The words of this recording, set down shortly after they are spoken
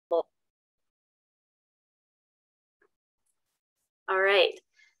All right,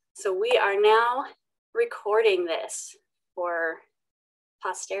 so we are now recording this for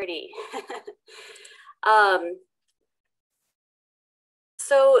posterity.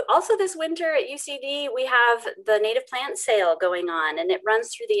 So also this winter at UCD, we have the native plant sale going on, and it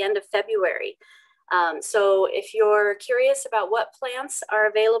runs through the end of February. So if you're curious about what plants are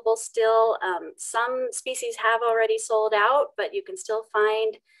available still, some species have already sold out, but you can still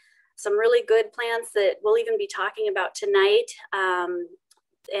find some really good plants that we'll even be talking about tonight.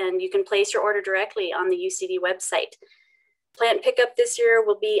 And you can place your order directly on the UCD website. Plant pickup this year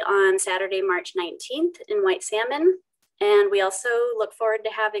will be on Saturday, March 19th in White Salmon. And we also look forward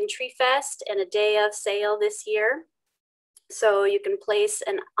to having Tree Fest and a day of sale this year. So you can place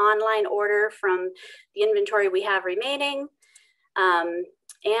an online order from the inventory we have remaining.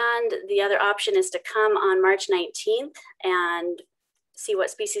 And the other option is to come on March 19th and see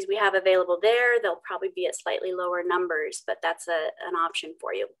what species we have available there. They'll probably be at slightly lower numbers, but that's an option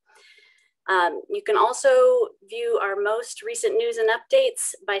for you. You can also view our most recent news and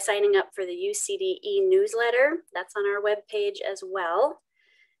updates by signing up for the UCD e-newsletter. That's on our webpage as well.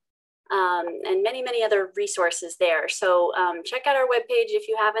 And many, many other resources there. So check out our webpage if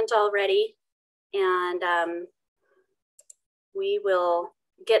you haven't already. And we will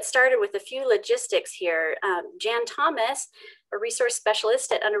get started with a few logistics here. Jan Thomas, a resource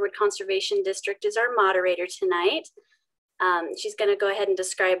specialist at Underwood Conservation District, is our moderator tonight. She's going to go ahead and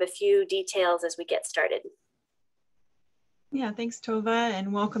describe a few details as we get started. Yeah, thanks, Tova,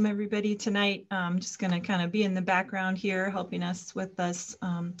 and welcome everybody tonight. I'm just going to kind of be in the background here, helping us with this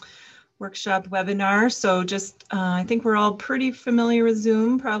workshop webinar. So just, I think we're all pretty familiar with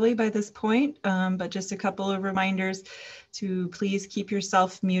Zoom probably by this point, but just a couple of reminders to please keep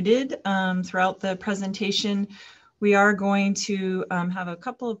yourself muted throughout the presentation. We are going to have a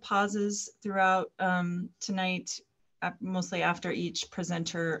couple of pauses throughout tonight, mostly after each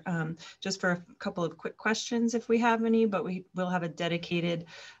presenter, just for a couple of quick questions if we have any, but we will have a dedicated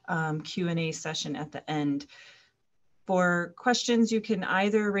Q&A session at the end. For questions, you can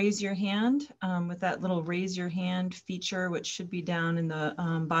either raise your hand with that little raise your hand feature, which should be down in the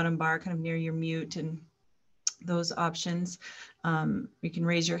bottom bar, kind of near your mute and those options. You can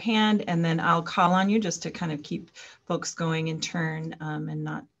raise your hand and then I'll call on you just to kind of keep folks going in turn and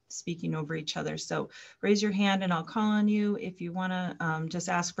not speaking over each other. So raise your hand and I'll call on you if you want to just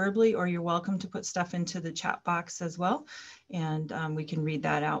ask verbally, or you're welcome to put stuff into the chat box as well, and we can read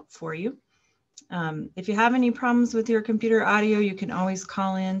that out for you. If you have any problems with your computer audio, you can always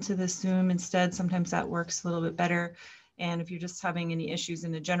call in to the Zoom instead. Sometimes that works a little bit better. And if you're just having any issues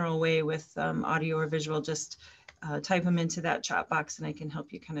in a general way with audio or visual, just type them into that chat box and I can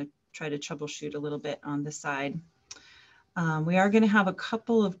help you kind of try to troubleshoot a little bit on the side. We are going to have a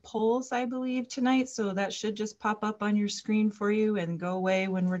couple of polls, I believe, tonight. So that should just pop up on your screen for you and go away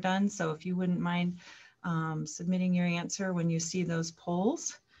when we're done. So if you wouldn't mind submitting your answer when you see those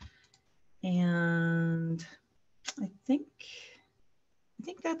polls. And I think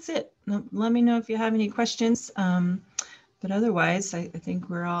that's it. Let me know if you have any questions. But otherwise, I think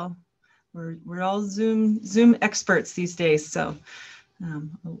we're all Zoom experts these days. So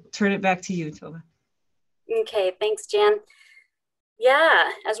I'll turn it back to you, Tova. Okay, thanks, Jan. Yeah,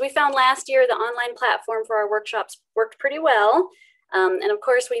 as we found last year, the online platform for our workshops worked pretty well. And of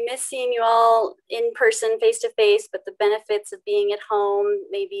course, we miss seeing you all in person, face to face, but the benefits of being at home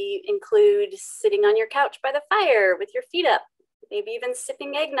maybe include sitting on your couch by the fire with your feet up, maybe even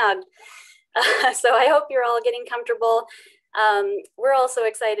sipping eggnog. So I hope you're all getting comfortable. We're also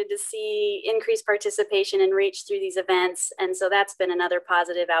excited to see increased participation and reach through these events. And so that's been another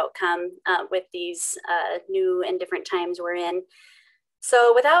positive outcome with these new and different times we're in.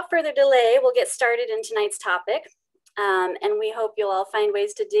 So without further delay, we'll get started in tonight's topic. And we hope you'll all find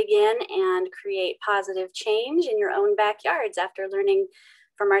ways to dig in and create positive change in your own backyards after learning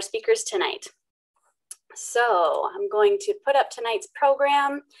from our speakers tonight. So I'm going to put up tonight's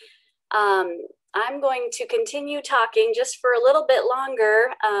program. I'm going to continue talking just for a little bit longer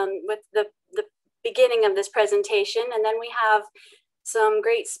with the beginning of this presentation, and then we have some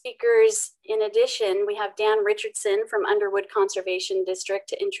great speakers. In addition, we have Dan Richardson from Underwood Conservation District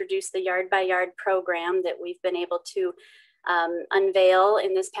to introduce the Yard by Yard program that we've been able to unveil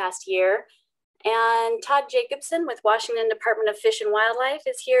in this past year. And Todd Jacobsen with Washington Department of Fish and Wildlife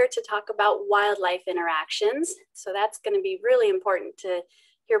is here to talk about wildlife interactions. So that's going to be really important to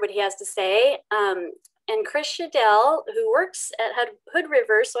hear what he has to say. And Kris Schaedel, who works at Hood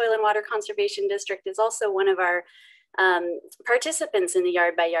River Soil and Water Conservation District, is also one of our participants in the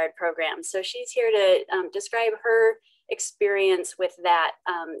Yard by Yard program. So she's here to describe her experience with that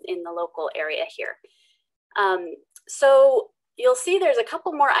in the local area here. So you'll see there's a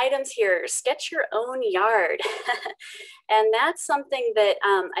couple more items here. Sketch your own yard. And that's something that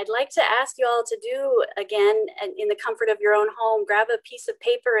I'd like to ask you all to do again in the comfort of your own home. Grab a piece of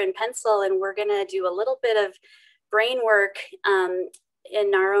paper and pencil, and we're gonna do a little bit of brain work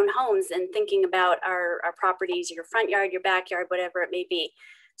in our own homes and thinking about our properties, your front yard, your backyard, whatever it may be.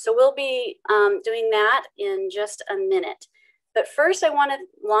 So we'll be doing that in just a minute. But first I wanna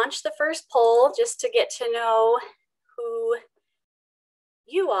launch the first poll just to get to know who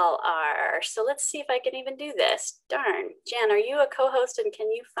you all are. So let's see if I can even do this. Darn, Jan, are you a co-host and can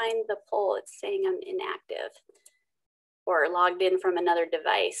you find the poll? It's saying I'm inactive or logged in from another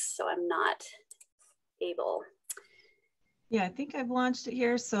device, so I'm not able. Yeah, I think I've launched it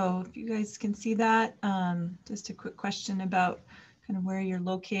here. So if you guys can see that, just a quick question about kind of where you're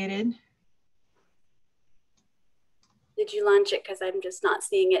located. Did you launch it? Because I'm just not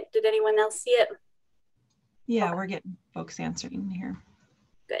seeing it. Did anyone else see it? Yeah, okay. We're getting folks answering here.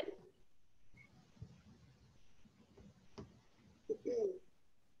 Good.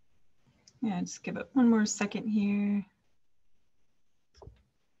 Yeah, just give it one more second here.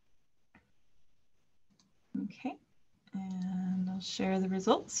 Okay, and I'll share the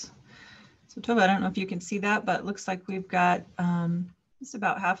results. So Tova, I don't know if you can see that, but it looks like we've got just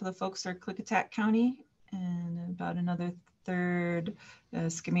about half of the folks are Klickitat County and about another third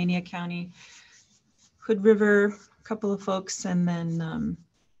Skamania County, Hood River, a couple of folks, and then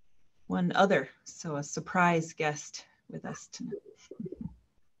one other, so a surprise guest with us tonight.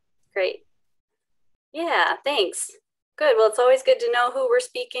 Great. Yeah, thanks. Good. Well, it's always good to know who we're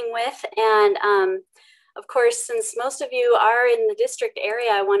speaking with. And of course, since most of you are in the district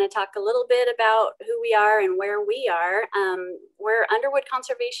area, I want to talk a little bit about who we are and where we are. We're Underwood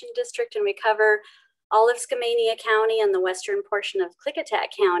Conservation District, and we cover all of Skamania County and the western portion of Klickitat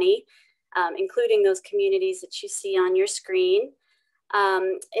County, including those communities that you see on your screen.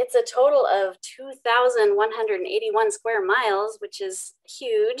 It's a total of 2,181 square miles, which is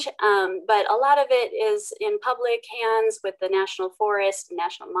huge, but a lot of it is in public hands with the National Forest,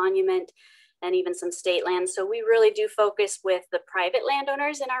 National Monument, and even some state land. So we really do focus with the private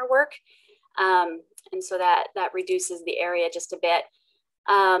landowners in our work. And so that reduces the area just a bit.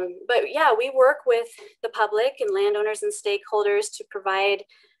 But yeah, we work with the public and landowners and stakeholders to provide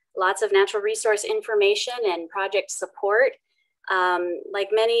lots of natural resource information and project support. Like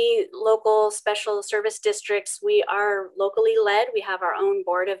many local special service districts, we are locally led. We have our own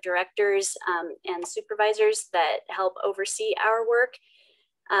board of directors and supervisors that help oversee our work.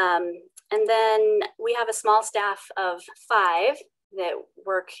 And then we have a small staff of 5 that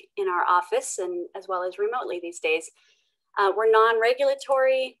work in our office and as well as remotely these days. We're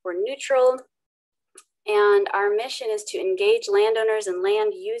non-regulatory, we're neutral, and our mission is to engage landowners and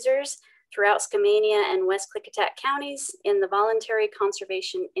land users throughout Skamania and West Klickitat counties in the voluntary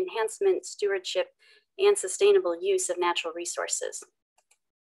conservation, enhancement, stewardship, and sustainable use of natural resources.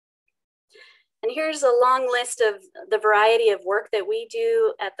 And here's a long list of the variety of work that we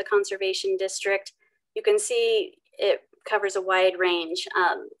do at the Conservation District. You can see it covers a wide range,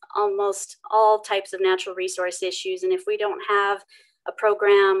 almost all types of natural resource issues. And if we don't have a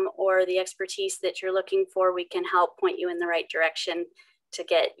program or the expertise that you're looking for, we can help point you in the right direction to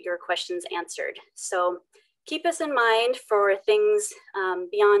get your questions answered. So keep us in mind for things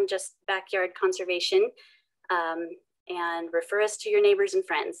beyond just backyard conservation, and refer us to your neighbors and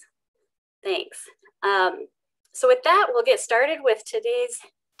friends. Thanks. So with that, we'll get started with today's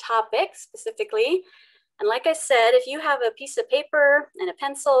topic specifically. And like I said, if you have a piece of paper and a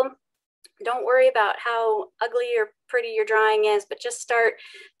pencil, don't worry about how ugly or pretty your drawing is, but just start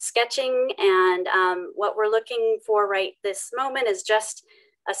sketching. And what we're looking for right this moment is just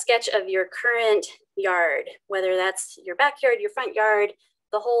a sketch of your current yard, whether that's your backyard, your front yard,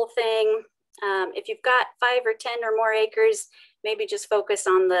 the whole thing. If you've got 5 or 10 or more acres, maybe just focus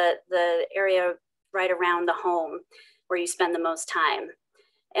on the area right around the home where you spend the most time.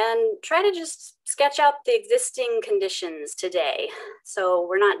 And try to just sketch out the existing conditions today. So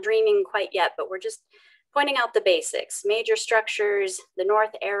we're not dreaming quite yet, but we're just pointing out the basics. Major structures, the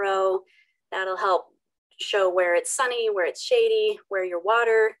north arrow, that'll help show where it's sunny, where it's shady, where your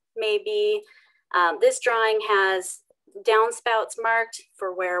water may be. This drawing has downspouts marked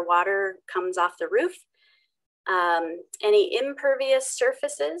for where water comes off the roof. Any impervious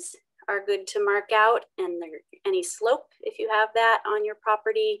surfaces are good to mark out, and any slope if you have that on your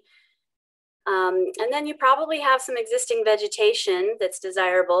property. And then you probably have some existing vegetation that's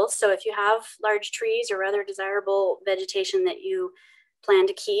desirable. So if you have large trees or other desirable vegetation that you plan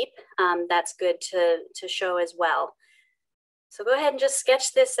to keep, that's good to show as well. So go ahead and just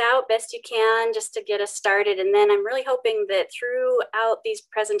sketch this out best you can just to get us started. And then I'm really hoping that throughout these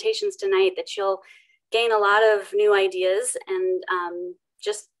presentations tonight that you'll gain a lot of new ideas and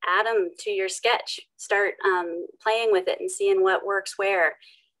just add them to your sketch. Start playing with it and seeing what works where.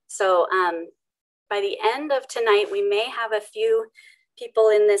 So by the end of tonight, we may have a few people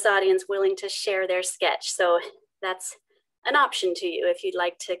in this audience willing to share their sketch. So that's an option to you if you'd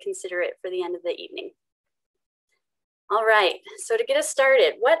like to consider it for the end of the evening. All right, so to get us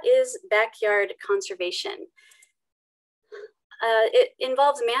started, what is backyard conservation? It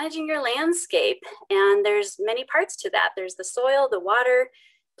involves managing your landscape, and there's many parts to that. There's the soil, the water,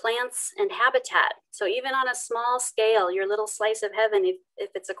 plants, and habitat. So even on a small scale, your little slice of heaven,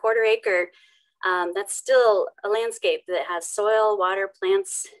 if it's a 1/4 acre, that's still a landscape that has soil, water,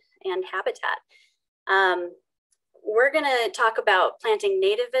 plants, and habitat. We're going to talk about planting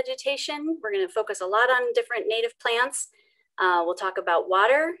native vegetation. We're going to focus a lot on different native plants. We'll talk about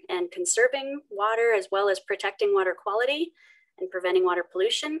water and conserving water, as well as protecting water quality and preventing water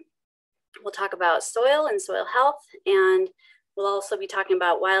pollution. We'll talk about soil and soil health, and we'll also be talking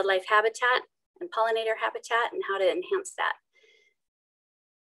about wildlife habitat and pollinator habitat and how to enhance that.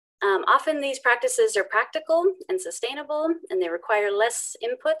 Often these practices are practical and sustainable, and they require less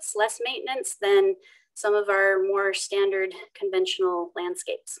inputs, less maintenance than some of our more standard conventional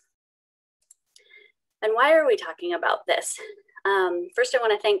landscapes. And why are we talking about this? First, I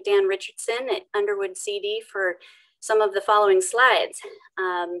want to thank Dan Richardson at Underwood CD for some of the following slides.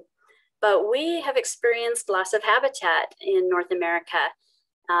 But we have experienced loss of habitat in North America.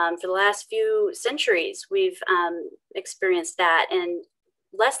 For the last few centuries, we've experienced that, and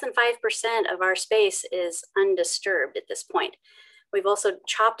less than 5% of our space is undisturbed at this point. We've also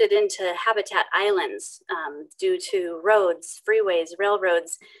chopped it into habitat islands due to roads, freeways,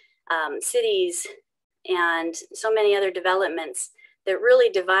 railroads, cities, and so many other developments that really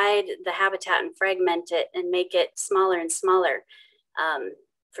divide the habitat and fragment it and make it smaller and smaller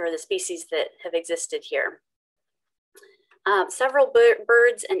for the species that have existed here. Several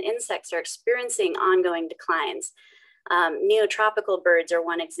birds and insects are experiencing ongoing declines. Neotropical birds are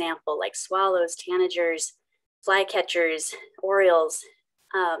one example, like swallows, tanagers, flycatchers, orioles,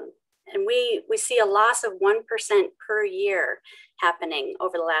 and we see a loss of 1% per year happening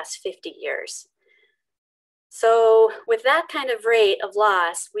over the last 50 years. So with that kind of rate of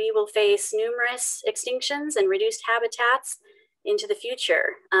loss, we will face numerous extinctions and reduced habitats into the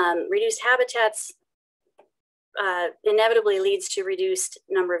future. Reduced habitats inevitably leads to reduced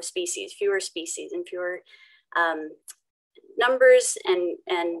number of species, and fewer numbers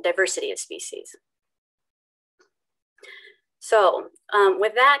and diversity of species. So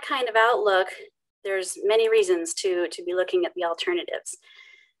with that kind of outlook, there's many reasons to be looking at the alternatives.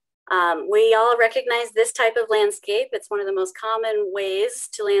 We all recognize this type of landscape. It's one of the most common ways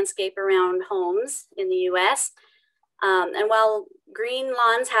to landscape around homes in the US. And while green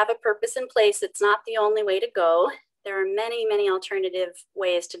lawns have a purpose in place, it's not the only way to go. There are many, many alternative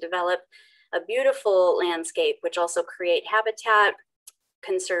ways to develop a beautiful landscape, which also create habitat,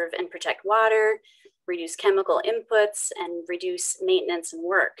 conserve and protect water, reduce chemical inputs, and reduce maintenance and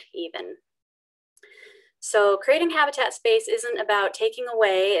work even. So creating habitat space isn't about taking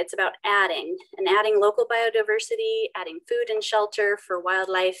away, it's about adding, and adding local biodiversity, adding food and shelter for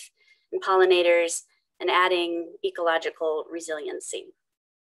wildlife and pollinators, and adding ecological resiliency.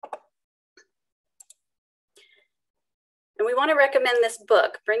 And we want to recommend this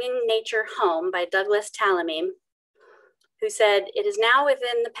book, Bringing Nature Home by Douglas Tallamy, who said, "It is now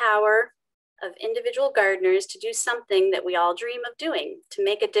within the power of individual gardeners to do something that we all dream of doing, to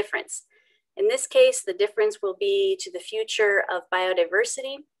make a difference. In this case, the difference will be to the future of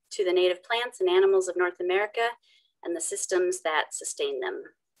biodiversity, to the native plants and animals of North America, and the systems that sustain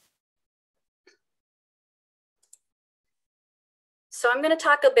them." So I'm going to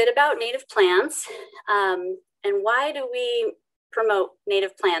talk a bit about native plants and why do we promote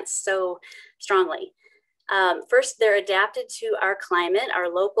native plants so strongly. First, they're adapted to our climate, our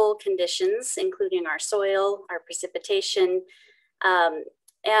local conditions, including our soil, our precipitation.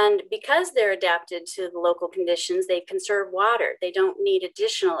 And because they're adapted to the local conditions, they conserve water. They don't need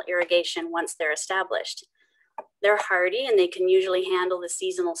additional irrigation once they're established. They're hardy and they can usually handle the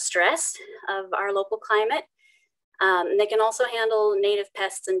seasonal stress of our local climate. And they can also handle native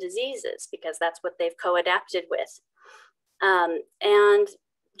pests and diseases because that's what they've co-adapted with. And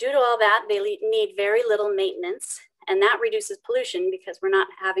due to all that, they need very little maintenance, and that reduces pollution because we're not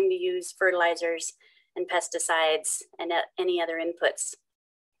having to use fertilizers and pesticides and any other inputs.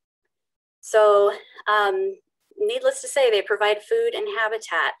 So needless to say, they provide food and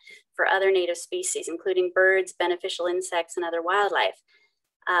habitat for other native species, including birds, beneficial insects, and other wildlife.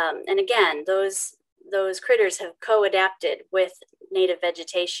 And again, those critters have co-adapted with native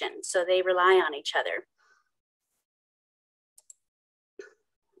vegetation, so they rely on each other.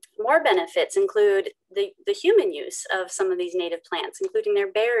 More benefits include the human use of some of these native plants, including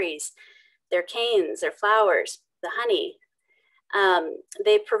their berries, their canes, their flowers, the honey.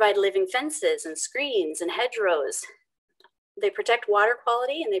 They provide living fences and screens and hedgerows. They protect water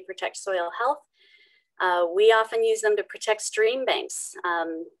quality and they protect soil health. We often use them to protect stream banks.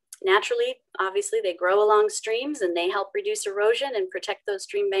 Naturally, obviously, they grow along streams and they help reduce erosion and protect those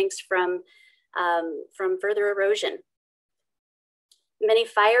stream banks from further erosion. Many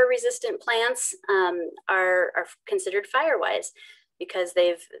fire-resistant plants are considered fire-wise because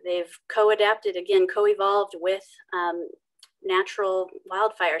they've co-adapted, again, co-evolved with natural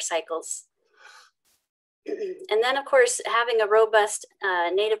wildfire cycles. And then, of course, having a robust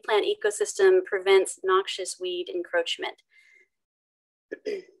native plant ecosystem prevents noxious weed encroachment.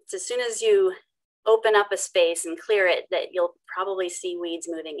 It's as soon as you open up a space and clear it that you'll probably see weeds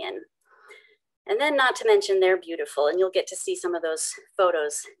moving in. And then not to mention they're beautiful, and you'll get to see some of those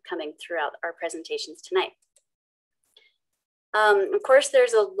photos coming throughout our presentations tonight. Of course,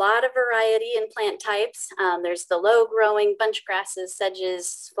 there's a lot of variety in plant types. There's the low-growing bunch grasses,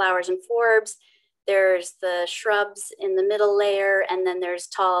 sedges, flowers, and forbs. There's the shrubs in the middle layer, and then there's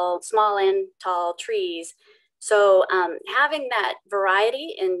small and tall trees. So having that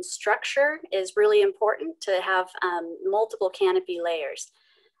variety in structure is really important to have multiple canopy layers.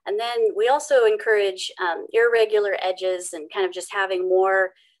 And then we also encourage irregular edges and kind of just having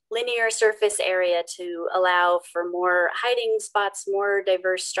more linear surface area to allow for more hiding spots, more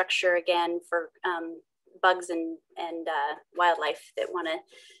diverse structure, again, for bugs and wildlife that want to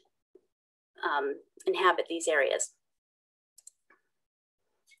inhabit these areas.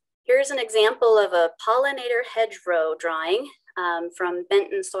 Here's an example of a pollinator hedgerow drawing from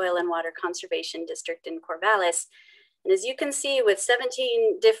Benton Soil and Water Conservation District in Corvallis. And as you can see, with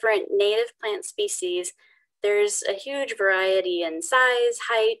 17 different native plant species, there's a huge variety in size,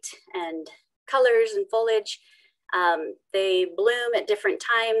 height, and colors and foliage. They bloom at different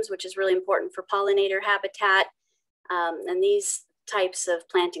times, which is really important for pollinator habitat. And these types of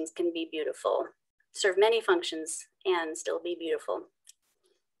plantings can be beautiful, serve many functions, and still be beautiful.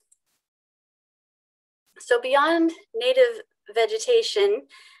 So beyond native vegetation,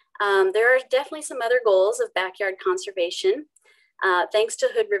 there are definitely some other goals of backyard conservation. Thanks to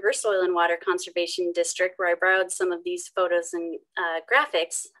Hood River Soil and Water Conservation District, where I borrowed some of these photos and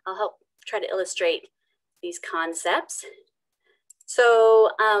graphics, I'll help try to illustrate these concepts. So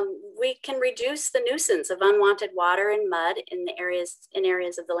we can reduce the nuisance of unwanted water and mud in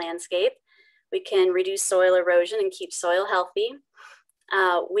areas of the landscape. We can reduce soil erosion and keep soil healthy.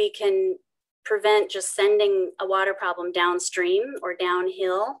 We can prevent just sending a water problem downstream or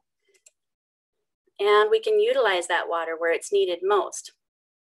downhill. And we can utilize that water where it's needed most.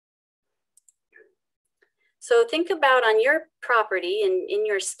 So think about on your property and in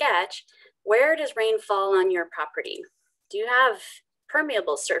your sketch, where does rain fall on your property? Do you have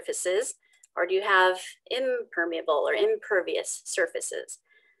permeable surfaces, or do you have impermeable or impervious surfaces?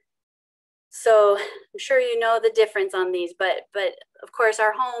 So I'm sure you know the difference on these, but of course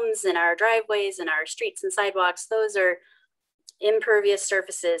our homes and our driveways and our streets and sidewalks, those are impervious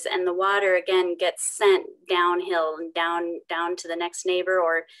surfaces, and the water again gets sent downhill and down to the next neighbor.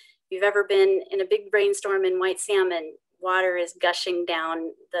 Or if you've ever been in a big rainstorm in White Salmon, water is gushing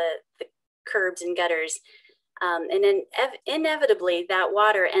down the curbs and gutters. And then inevitably that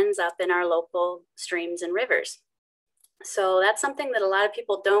water ends up in our local streams and rivers. So that's something that a lot of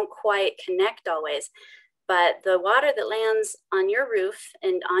people don't quite connect always, but the water that lands on your roof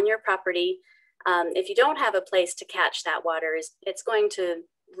and on your property, if you don't have a place to catch that water, it's going to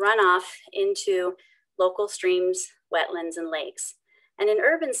run off into local streams, wetlands, and lakes. And in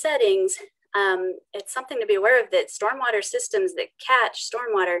urban settings, it's something to be aware of that stormwater systems that catch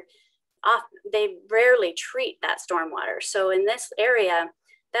stormwater, they rarely treat that stormwater. So in this area,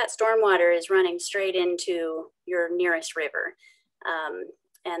 that stormwater is running straight into your nearest river.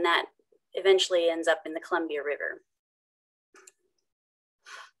 And that eventually ends up in the Columbia River.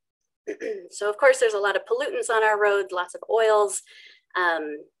 So of course, there's a lot of pollutants on our roads, lots of oils,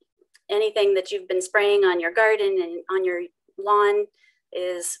 anything that you've been spraying on your garden and on your lawn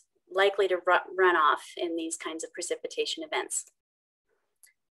is likely to run off in these kinds of precipitation events.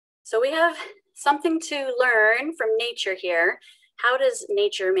 So we have something to learn from nature here. How does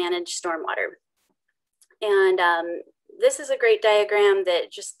nature manage stormwater? And this is a great diagram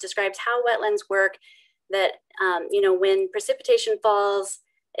that just describes how wetlands work, that, you know, when precipitation falls,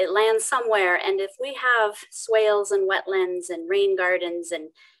 it lands somewhere. And if we have swales and wetlands and rain gardens and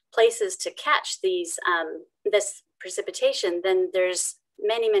places to catch these this precipitation, then there's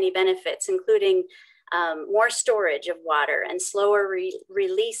many benefits, including more storage of water and slower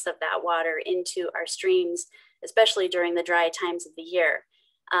release of that water into our streams, especially during the dry times of the year.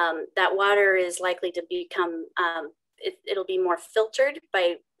 That water is likely to become, it'll be more filtered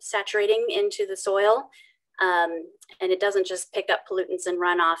by saturating into the soil. And it doesn't just pick up pollutants and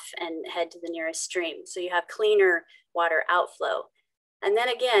run off and head to the nearest stream. So you have cleaner water outflow. And then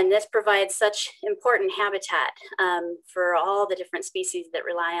again, this provides such important habitat for all the different species that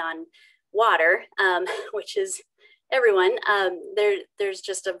rely on water, which is everyone. There's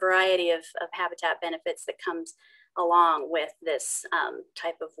just a variety of habitat benefits that comes along with this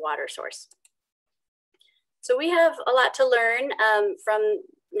type of water source. So we have a lot to learn from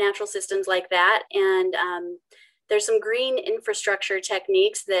natural systems like that. And there's some green infrastructure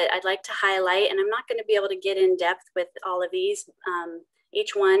techniques that I'd like to highlight, and I'm not going to be able to get in depth with all of these.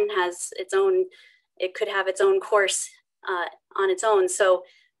 Each one has its own, it could have its own course on its own. So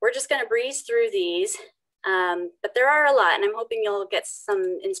we're just going to breeze through these, but there are a lot, and I'm hoping you'll get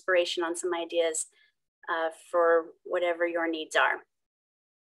some inspiration on some ideas for whatever your needs are.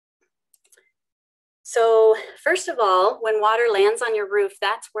 So first of all, when water lands on your roof,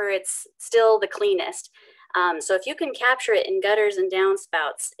 that's where it's still the cleanest. So if you can capture it in gutters and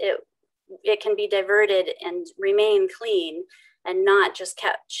downspouts, it can be diverted and remain clean and not just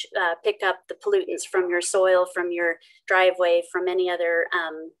pick up the pollutants from your soil, from your driveway, from any other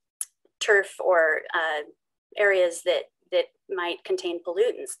turf or areas that might contain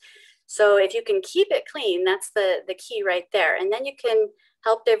pollutants. So if you can keep it clean, that's the key right there. And then you can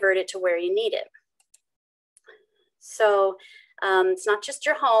help divert it to where you need it. So it's not just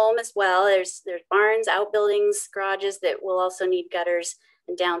your home as well. There's barns, outbuildings, garages that will also need gutters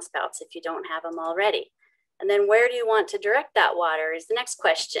and downspouts if you don't have them already. And then where do you want to direct that water is the next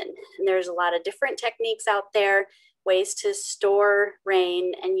question. And there's a lot of different techniques out there, ways to store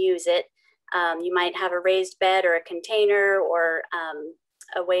rain and use it. You might have a raised bed or a container or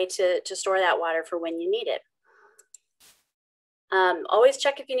a way to store that water for when you need it. Always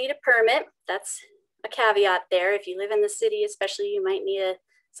check if you need a permit. That's a caveat there. If you live in the city, especially, you might need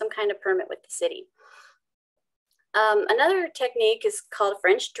some kind of permit with the city. Another technique is called a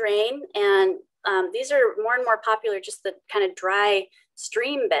French drain, and these are more and more popular. Just the kind of dry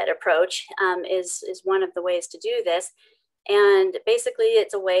stream bed approach is one of the ways to do this. And basically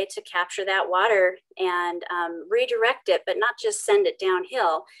it's a way to capture that water and redirect it, but not just send it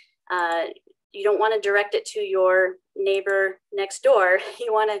downhill. You don't want to direct it to your neighbor next door.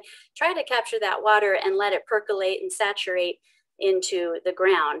 You want to try to capture that water and let it percolate and saturate into the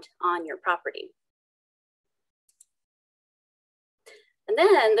ground on your property. And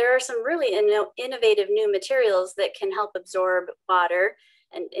then there are some really innovative new materials that can help absorb water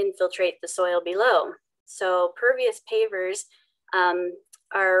and infiltrate the soil below. So pervious pavers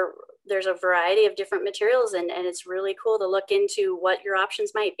there's a variety of different materials, and it's really cool to look into what your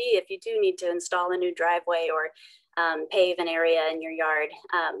options might be if you do need to install a new driveway or pave an area in your yard.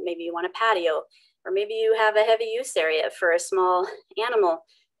 Maybe you want a patio, or maybe you have a heavy use area for a small animal.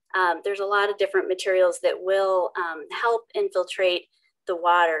 There's a lot of different materials that will help infiltrate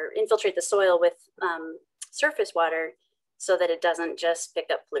the soil with surface water so that it doesn't just pick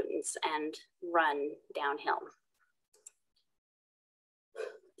up pollutants and run downhill.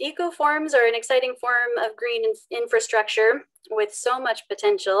 Ecoforms are an exciting form of green infrastructure with so much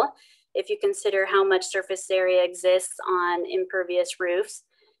potential if you consider how much surface area exists on impervious roofs.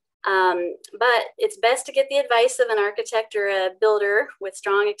 But it's best to get the advice of an architect or a builder with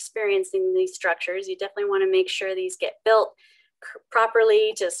strong experience in these structures. You definitely want to make sure these get built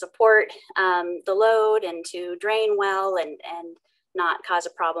properly to support the load and to drain well and not cause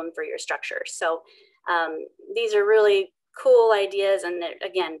a problem for your structure. So these are really cool ideas, and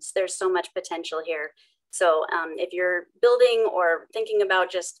again, there's so much potential here. So if you're building or thinking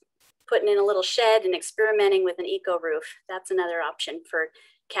about just putting in a little shed and experimenting with an eco roof, that's another option for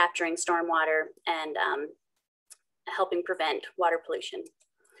capturing stormwater and helping prevent water pollution.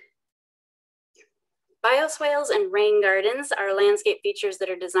 Bioswales and rain gardens are landscape features that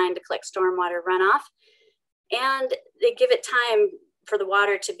are designed to collect stormwater runoff, and they give it time for the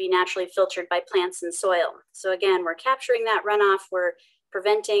water to be naturally filtered by plants and soil. So again, we're capturing that runoff, we're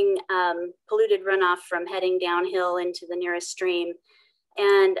preventing polluted runoff from heading downhill into the nearest stream.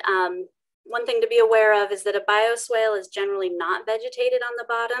 And one thing to be aware of is that a bioswale is generally not vegetated on the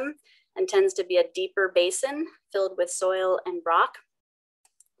bottom and tends to be a deeper basin filled with soil and rock,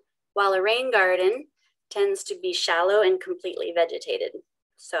 while a rain garden tends to be shallow and completely vegetated.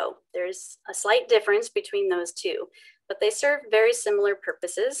 So there's a slight difference between those two, but they serve very similar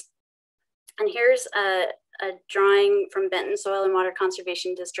purposes. And here's a drawing from Benton Soil and Water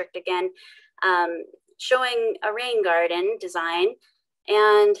Conservation District again, showing a rain garden design.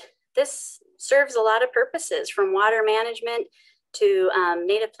 And this serves a lot of purposes, from water management to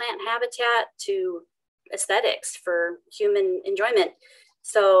native plant habitat to aesthetics for human enjoyment.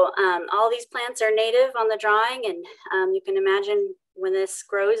 So all these plants are native on the drawing, and you can imagine when this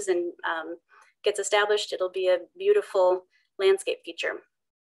grows and gets established, it'll be a beautiful landscape feature.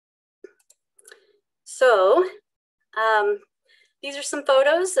 So these are some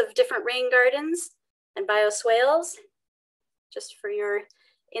photos of different rain gardens and bioswales, just for your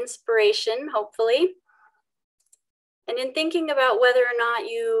inspiration, hopefully. And in thinking about whether or not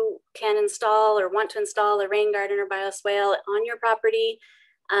you can install or want to install a rain garden or bioswale on your property,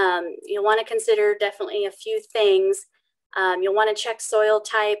 you'll want to consider definitely a few things. You'll want to check soil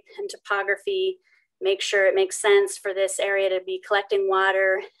type and topography, make sure it makes sense for this area to be collecting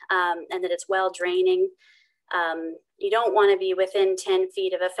water and that it's well draining. You don't want to be within 10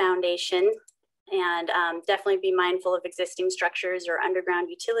 feet of a foundation, and definitely be mindful of existing structures or underground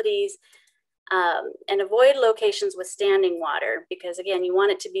utilities, and avoid locations with standing water, because again, you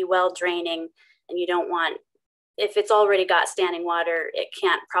want it to be well draining, and you don't want, if it's already got standing water, it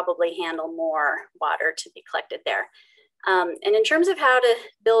can't probably handle more water to be collected there. And in terms of how to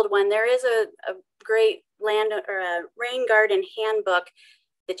build one, there is a great rain garden handbook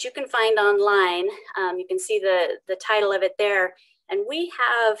that you can find online. You can see the title of it there. And we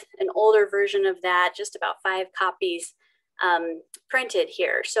have an older version of that, just about 5 copies printed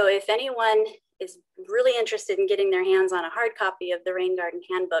here. So if anyone is really interested in getting their hands on a hard copy of the Rain Garden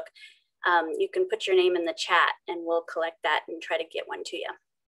Handbook, you can put your name in the chat and we'll collect that and try to get one to you.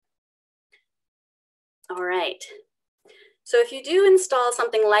 All right. So if you do install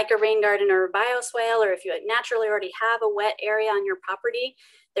something like a rain garden or a bioswale, or if you naturally already have a wet area on your property,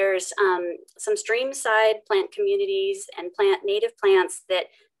 there's some stream side plant communities and native plants that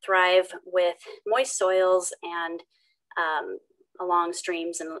thrive with moist soils and along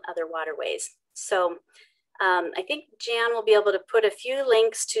streams and other waterways. So I think Jan will be able to put a few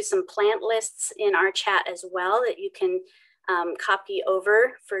links to some plant lists in our chat as well that you can copy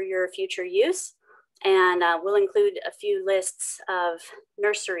over for your future use. And we'll include a few lists of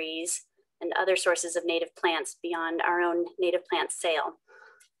nurseries and other sources of native plants beyond our own native plant sale.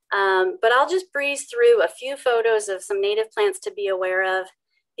 But I'll just breeze through a few photos of some native plants to be aware of.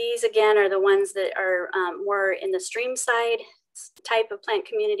 These again are the ones that are more in the stream side type of plant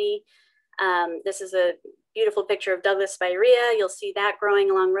community. This is a beautiful picture of Douglas spirea. You'll see that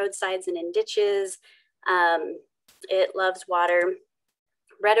growing along roadsides and in ditches. It loves water.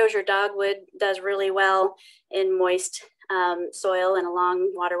 Red osier dogwood does really well in moist soil and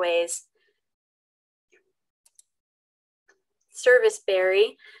along waterways.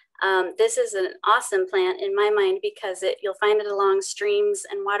 Serviceberry. This is an awesome plant in my mind because you'll find it along streams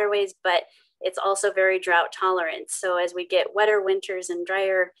and waterways, but it's also very drought tolerant. So as we get wetter winters and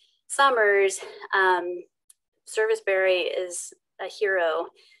drier summers, serviceberry is a hero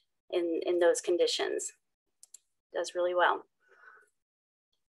in those conditions. Does really well.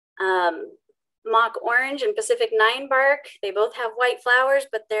 Mock orange and Pacific ninebark, they both have white flowers,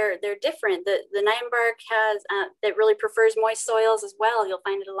 but they're different. The ninebark has that really prefers moist soils as well. You'll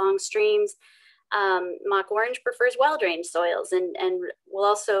find it along streams. Mock orange prefers well-drained soils and will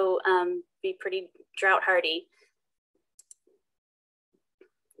also be pretty drought hardy.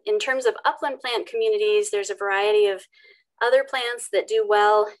 In terms of upland plant communities, there's a variety of other plants that do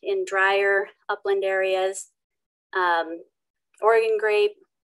well in drier upland areas. Oregon grape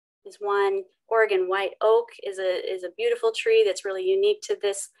is one. Oregon white oak is a beautiful tree that's really unique to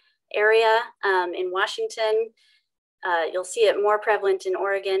this area. In Washington, you'll see it more prevalent in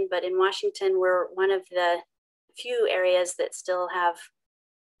Oregon, but in Washington, we're one of the few areas that still have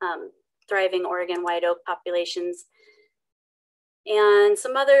thriving Oregon white oak populations. And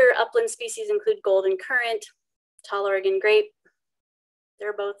some other upland species include golden currant, tall Oregon grape.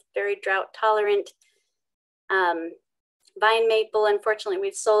 They're both very drought tolerant. Vine maple, unfortunately,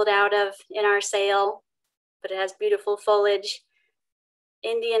 we've sold out of in our sale, but it has beautiful foliage.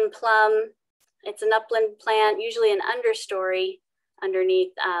 Indian plum, it's an upland plant, usually an understory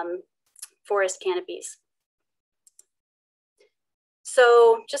underneath forest canopies.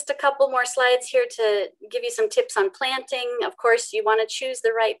 So just a couple more slides here to give you some tips on planting. Of course, you want to choose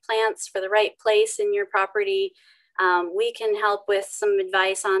the right plants for the right place in your property. We can help with some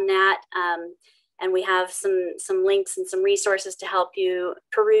advice on that. And we have some links and some resources to help you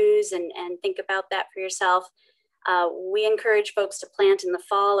peruse and think about that for yourself. We encourage folks to plant in the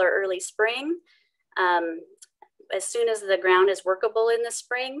fall or early spring, as soon as the ground is workable in the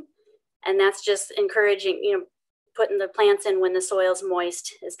spring. And that's just encouraging, you know, putting the plants in when the soil's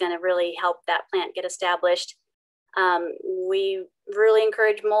moist is going to really help that plant get established. We really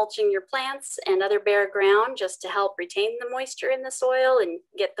encourage mulching your plants and other bare ground just to help retain the moisture in the soil and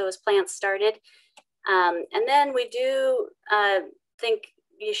get those plants started. And then we do think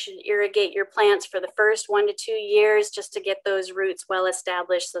you should irrigate your plants for the first 1 to 2 years just to get those roots well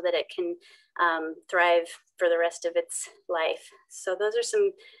established so that it can thrive for the rest of its life. So those are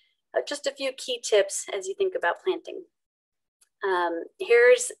some just a few key tips as you think about planting.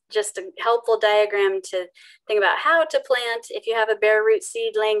 Here's just a helpful diagram to think about how to plant. If you have a bare root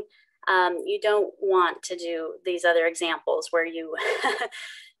seedling, you don't want to do these other examples where you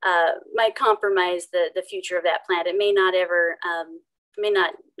might compromise the future of that plant. It may not ever, may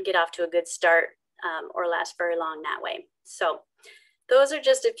not get off to a good start or last very long that way. So those are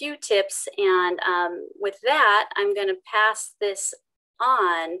just a few tips. And with that, I'm going to pass the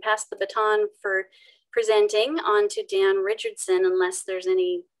baton for presenting on to Dan Richardson, unless there's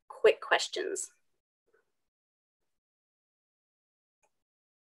any quick questions.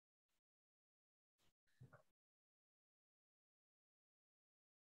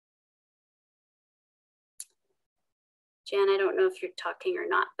 Jan, I don't know if you're talking or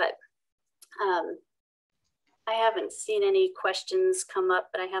not, but I haven't seen any questions come up,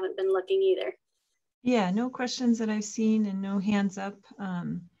 but I haven't been looking either. Yeah, no questions that I've seen and no hands up.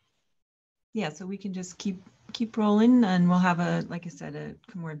 Yeah, so we can just keep rolling, and we'll have a, like I said,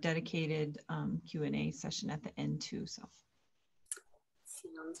 a more dedicated Q&A session at the end too. So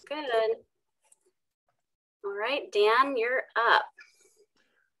sounds good. All right, Dan, you're up.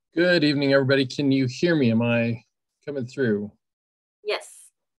 Good evening, everybody. Can you hear me? Am I coming through? Yes.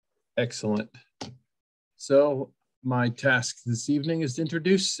 Excellent. So my task this evening is to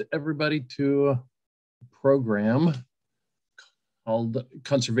introduce everybody to a program called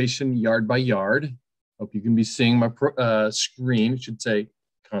Conservation Yard by Yard. Hope you can be seeing my screen. It should say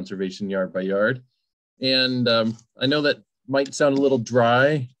Conservation Yard by Yard. And I know that might sound a little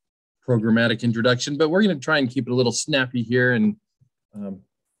dry, programmatic introduction, but we're going to try and keep it a little snappy here, and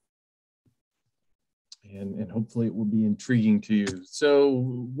hopefully it will be intriguing to you.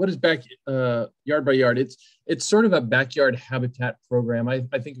 So what is Yard by Yard? It's sort of a backyard habitat program. I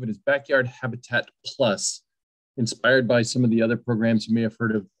think of it as Backyard Habitat Plus, inspired by some of the other programs you may have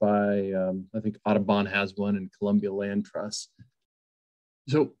heard of by, I think Audubon has one and Columbia Land Trust.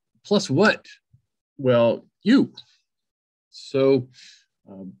 So plus what? Well, you. So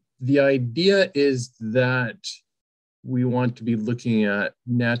the idea is that we want to be looking at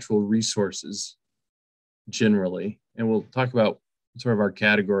natural resources generally, and we'll talk about sort of our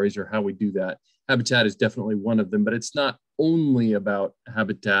categories or how we do that. Habitat is definitely one of them, but it's not only about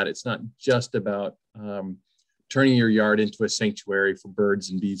habitat. It's not just about turning your yard into a sanctuary for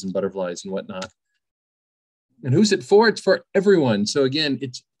birds and bees and butterflies and whatnot. And who's it for? It's for everyone. So again,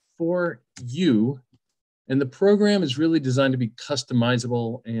 it's for you. And the program is really designed to be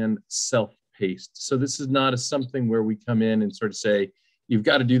customizable and self-paced. So this is not something where we come in and sort of say, you've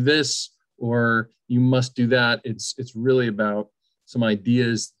got to do this or you must do that. It's really about some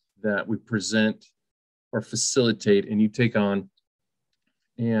ideas that we present or facilitate and you take on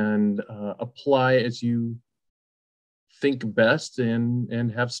and apply as you think best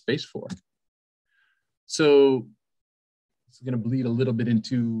and have space for. So it's going to bleed a little bit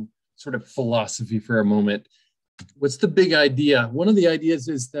into sort of philosophy for a moment. What's the big idea? One of the ideas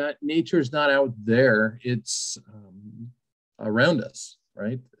is that nature is not out there, it's around us,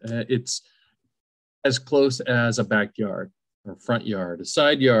 right? It's as close as a backyard or front yard, a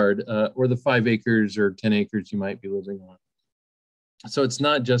side yard, or the 5 acres or 10 acres you might be living on. So it's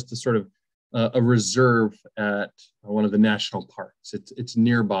not just a sort of a reserve at one of the national parks. It's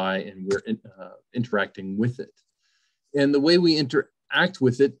nearby and we're interacting with it. And the way we interact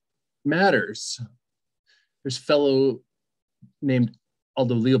with it matters. There's a fellow named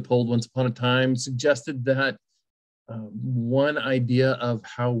Aldo Leopold once upon a time suggested that one idea of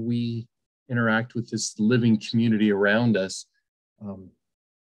how we interact with this living community around us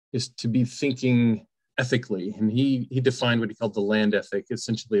is to be thinking ethically. And he defined what he called the land ethic,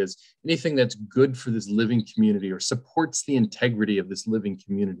 essentially as anything that's good for this living community or supports the integrity of this living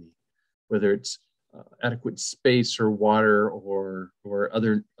community, whether it's adequate space or water or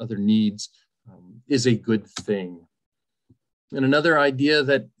other needs, is a good thing. And another idea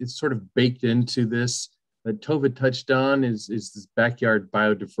that is sort of baked into this that Tova touched on is this backyard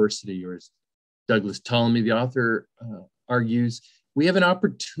biodiversity, or as Douglas Ptolemy, the author, argues, we have an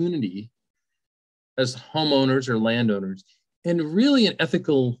opportunity as homeowners or landowners, and really an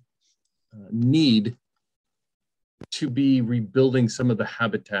ethical need to be rebuilding some of the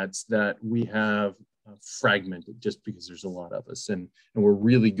habitats that we have fragmented just because there's a lot of us, and we're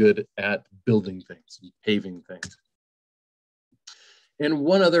really good at building things and paving things. And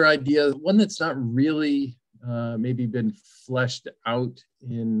one other idea, one that's not really maybe been fleshed out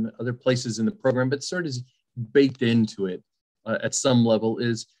in other places in the program, but sort of is baked into it at some level,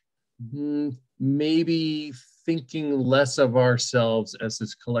 is maybe thinking less of ourselves as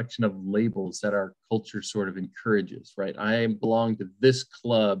this collection of labels that our culture sort of encourages, right? I belong to this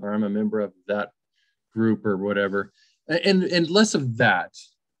club, or I'm a member of that group or whatever. And less of that,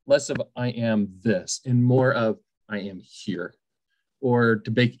 less of I am this, and more of I am here. Or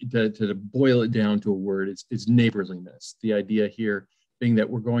to boil it down to a word, is neighborliness. The idea here being that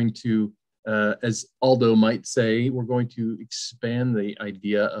we're going to, as Aldo might say, we're going to expand the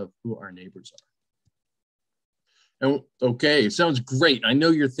idea of who our neighbors are. And okay, sounds great. I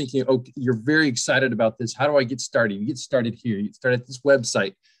know you're thinking, okay, you're very excited about this. How do I get started? You get started here. You get started at this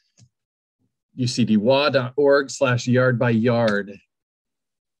website, ucdwa.org/yard-by-yard.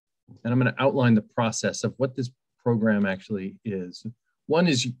 And I'm going to outline the process of what this program actually is. One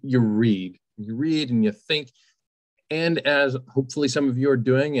is you read and you think, and as hopefully some of you are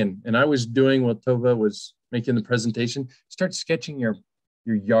doing, and I was doing while Tova was making the presentation, start sketching your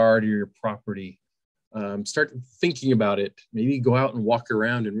yard or your property. Start thinking about it. Maybe go out and walk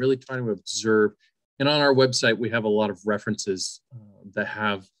around and really try to observe. And on our website, we have a lot of references that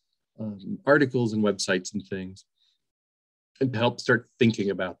have articles and websites and things, and to help start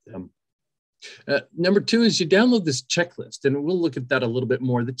thinking about them. Number two is you download this checklist, and we'll look at that a little bit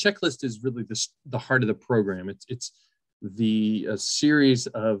more. The checklist is really the heart of the program. It's the series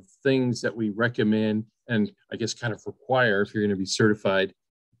of things that we recommend and I guess kind of require if you're going to be certified.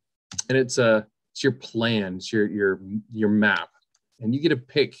 And it's your plan, it's your map, and you get to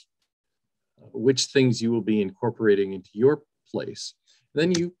pick which things you will be incorporating into your place.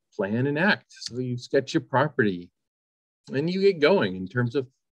 Then you plan and act. So you sketch your property, and you get going in terms of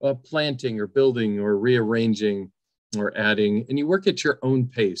planting or building or rearranging or adding, and you work at your own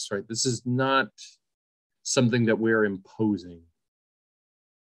pace, right? This is not something that we're imposing.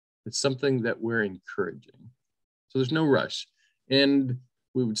 It's something that we're encouraging. So there's no rush. And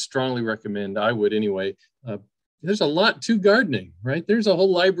we would strongly recommend, I would anyway, there's a lot to gardening, right? There's a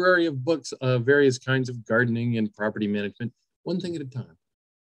whole library of books of various kinds of gardening and property management, one thing at a time.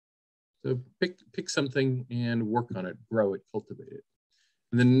 So pick something and work on it, grow it, cultivate it.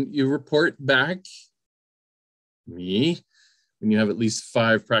 And then you report back, when you have at least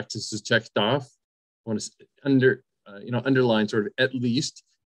 5 practices checked off. I want to underline sort of at least.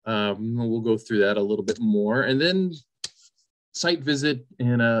 We'll go through that a little bit more, and then site visit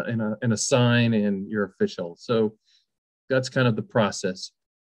and a sign, and you're official. So that's kind of the process.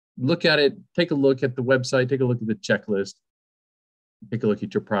 Look at it, take a look at the website, take a look at the checklist, take a look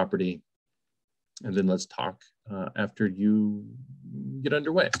at your property, and then let's talk after you get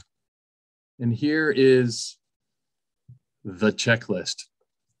underway. And here is the checklist.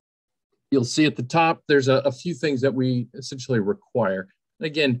 You'll see at the top, there's a few things that we essentially require. And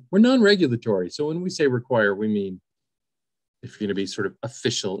again, we're non-regulatory. So when we say require, we mean if you're going to be sort of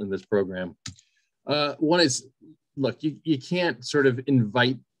official in this program. One is, look, you can't sort of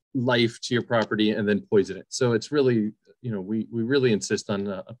invite life to your property and then poison it. So it's really, we really insist on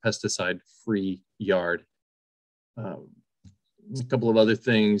a pesticide-free yard. A couple of other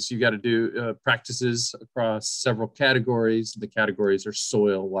things. You got to do practices across several categories. The categories are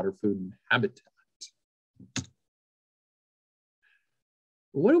soil, water, food, and habitat.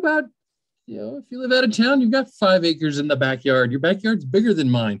 What about, if you live out of town, you've got 5 acres in the backyard. Your backyard's bigger than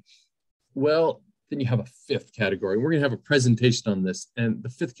mine. Well, then you have a 5th category. We're going to have a presentation on this. And the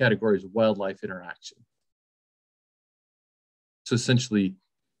 5th category is wildlife interaction. So essentially,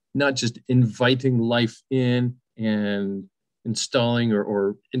 not just inviting life in and installing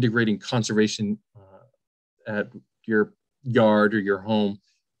or integrating conservation at your yard or your home,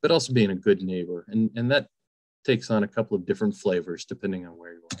 but also being a good neighbor. And that takes on a couple of different flavors depending on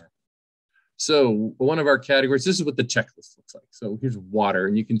where you are. So one of our categories, this is what the checklist looks like. So here's water,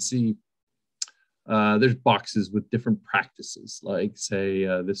 and you can see there's boxes with different practices, like say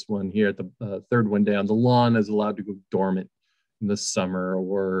this one here at the 3rd one down, the lawn is allowed to go dormant in the summer,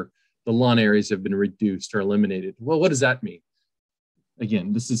 or the lawn areas have been reduced or eliminated. Well, what does that mean?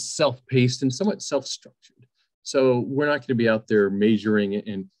 Again, this is self-paced and somewhat self-structured. So we're not going to be out there measuring it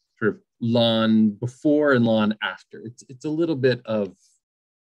in sort of lawn before and lawn after. It's a little bit of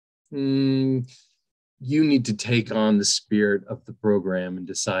you need to take on the spirit of the program and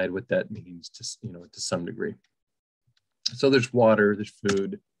decide what that means to, to some degree. So there's water, there's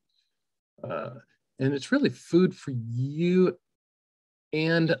food, and it's really food for you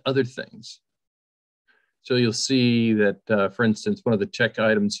and other things. So you'll see that, for instance, one of the check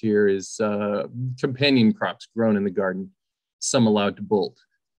items here is companion crops grown in the garden, some allowed to bolt.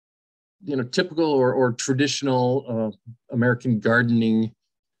 Typical or traditional American gardening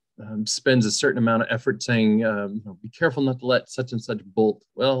spends a certain amount of effort saying, be careful not to let such and such bolt.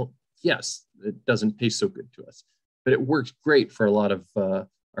 Well, yes, it doesn't taste so good to us, but it works great for a lot of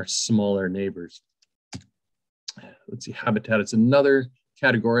our smaller neighbors. Let's see, habitat is another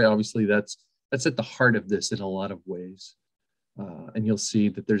category. Obviously, that's at the heart of this in a lot of ways. And you'll see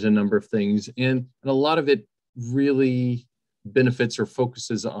that there's a number of things, and a lot of it really benefits or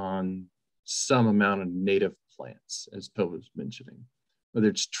focuses on some amount of native plants, as Tova was mentioning, whether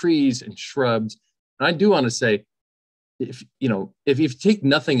it's trees and shrubs. And I do want to say, if you take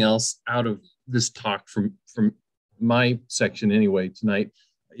nothing else out of this talk from my section anyway tonight,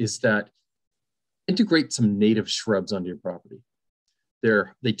 is that integrate some native shrubs onto your property.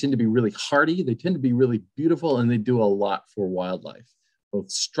 They tend to be really hardy, they tend to be really beautiful, and they do a lot for wildlife, both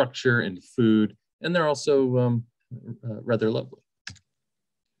structure and food, and they're also rather lovely.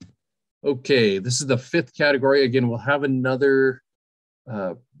 Okay, this is the fifth category. Again, we'll have another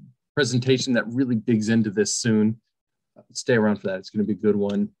presentation that really digs into this soon. Stay around for that, it's going to be a good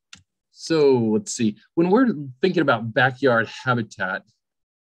one. So let's see, when we're thinking about backyard habitat,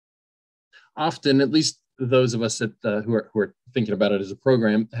 often, at least those of us that, who are thinking about it as a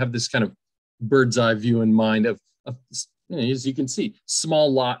program, have this kind of bird's eye view in mind of as you can see,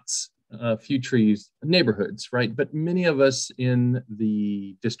 small lots, a few trees, neighborhoods, right? But many of us in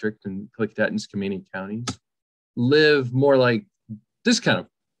the district and Klickitat and Skamania counties live more like this kind of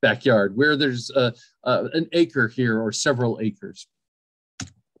backyard where there's an acre here or several acres.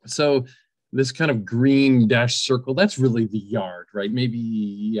 So this kind of green dashed circle, that's really the yard, right?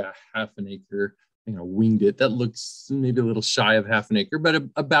 Maybe half an acre, winged it. That looks maybe a little shy of half an acre, but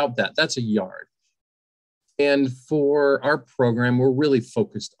about that, that's a yard. And for our program, we're really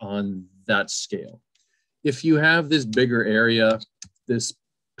focused on that scale. If you have this bigger area, this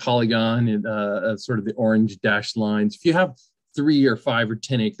polygon and sort of the orange dashed lines, if you have 3 or 5 or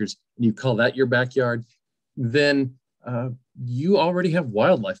 10 acres and you call that your backyard, then you already have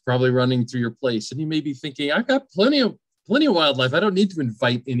wildlife probably running through your place. And you may be thinking, I've got plenty of wildlife. I don't need to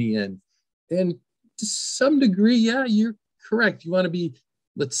invite any in. And to some degree, yeah, you're correct. You want to be,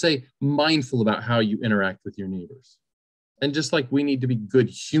 let's say, mindful about how you interact with your neighbors. And just like we need to be good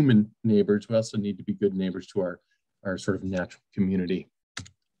human neighbors, we also need to be good neighbors to our sort of natural community.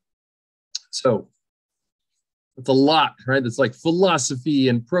 So it's a lot, right? It's like philosophy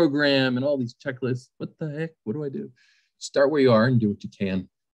and program and all these checklists. What the heck? What do I do? Start where you are and do what you can.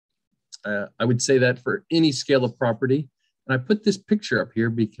 I would say that for any scale of property. And I put this picture up here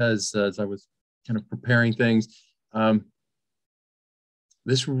because as I was kind of preparing things,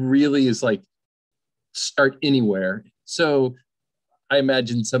 this really is like start anywhere. So I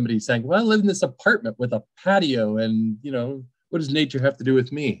imagine somebody saying, well, I live in this apartment with a patio and, what does nature have to do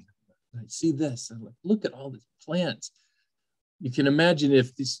with me? I see this, I'm like, look at all these plants. You can imagine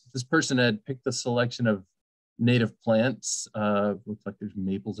if this person had picked a selection of native plants, looks like there's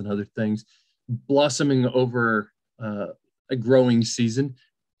maples and other things, blossoming over a growing season.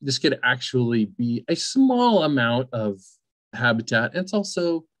 This could actually be a small amount of habitat. And it's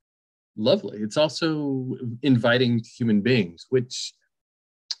also lovely. It's also inviting to human beings, which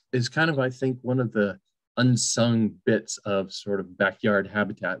is kind of, I think, one of the unsung bits of sort of backyard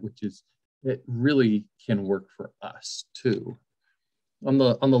habitat, which is it really can work for us too. On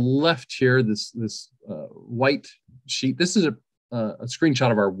the left here, this white sheet, this is a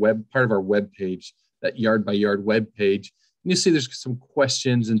screenshot of our part of our web page, that yard by yard web page. And you see there's some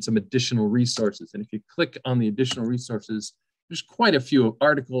questions and some additional resources. And if you click on the additional resources, there's quite a few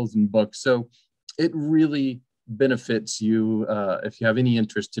articles and books. So it really benefits you if you have any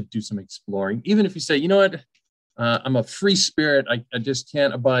interest to do some exploring. Even if you say, you know what, I'm a free spirit, I just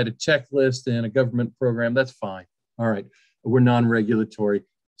can't abide a checklist and a government program, that's fine. All right, we're non-regulatory.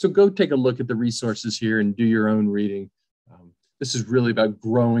 So go take a look at the resources here and do your own reading. This is really about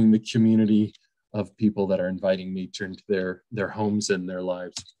growing the community of people that are inviting nature into their homes and their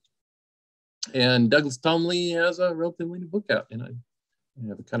lives. And Douglas Tomley has a relatively new book out, and I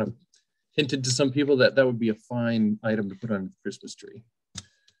have kind of hinted to some people that would be a fine item to put on the Christmas tree.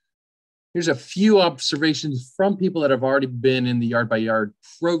 Here's a few observations from people that have already been in the Yard by Yard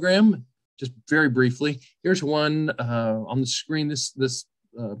program, just very briefly. Here's one on the screen. This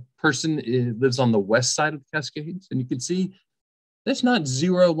person lives on the west side of the Cascades, and you can see that's not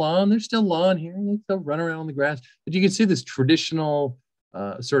zero lawn. There's still lawn here. They still run around the grass, but you can see this traditional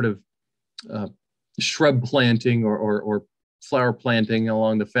sort of shrub planting or flower planting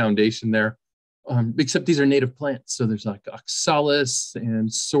along the foundation there. Except these are native plants. So there's like oxalis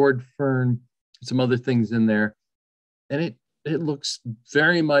and sword fern, some other things in there. And it looks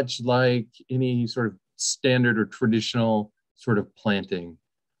very much like any sort of standard or traditional sort of planting,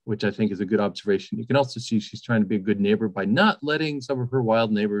 which I think is a good observation. You can also see she's trying to be a good neighbor by not letting some of her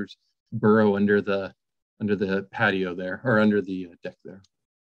wild neighbors burrow under the patio there, or under the deck there.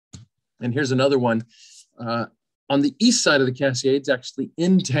 And here's another one on the east side of the Cascades, actually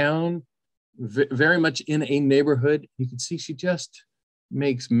in town, very much in a neighborhood. You can see she just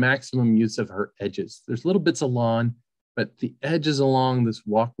makes maximum use of her edges. There's little bits of lawn, but the edges along this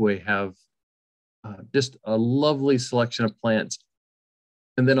walkway have just a lovely selection of plants.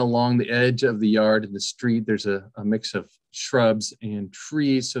 And then along the edge of the yard and the street, there's a mix of shrubs and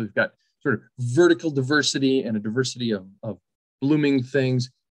trees. So we've got sort of vertical diversity and a diversity of blooming things.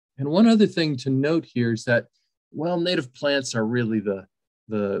 And one other thing to note here is that, well, native plants are really the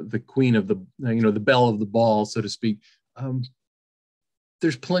queen of the, the belle of the ball, so to speak.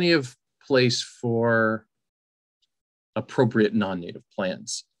 There's plenty of place for appropriate non-native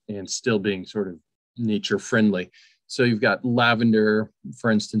plants and still being sort of nature friendly. So you've got lavender, for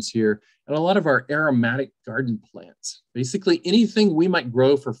instance, here, and a lot of our aromatic garden plants. Basically anything we might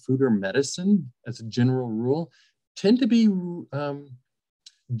grow for food or medicine, as a general rule, tend to be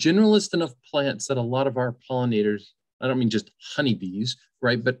generalist enough plants that a lot of our pollinators, I don't mean just honeybees,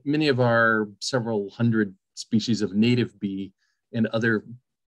 right? But many of our several hundred species of native bee and other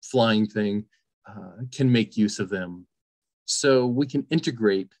flying thing can make use of them. So we can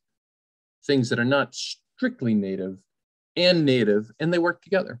integrate things that are not strictly native, and they work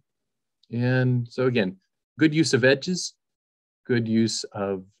together. And so again, good use of edges, good use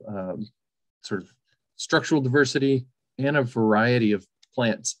of sort of structural diversity, and a variety of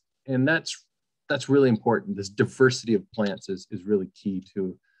plants. And that's really important. This diversity of plants is really key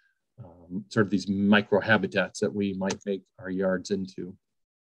to sort of these microhabitats that we might make our yards into.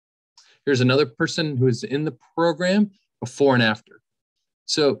 Here's another person who is in the program before and after.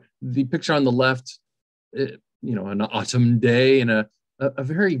 So the picture on the left, an autumn day in a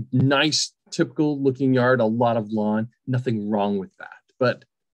very nice, typical looking yard, a lot of lawn, nothing wrong with that. But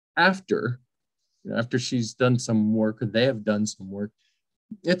after she's done some work, or they have done some work,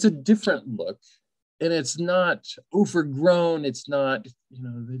 it's a different look. And it's not overgrown. It's not,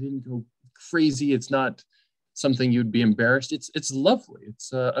 they didn't go crazy. It's not something you'd be embarrassed. It's lovely.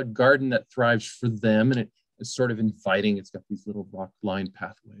 It's a garden that thrives for them, and it's sort of inviting. It's got these little rock-lined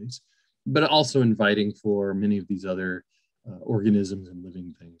pathways, but also inviting for many of these other organisms and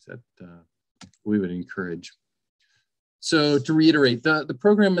living things that we would encourage. So to reiterate, the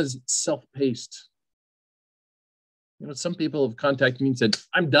program is self-paced. Some people have contacted me and said,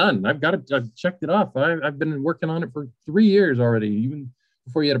 I'm done. I've checked it off. I've been working on it for 3 years already, even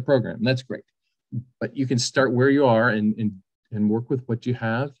before you had a program. And that's great. But you can start where you are and work with what you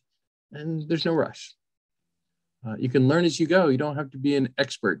have, and there's no rush. You can learn as you go. You don't have to be an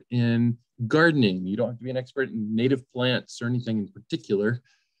expert in gardening. You don't have to be an expert in native plants or anything in particular.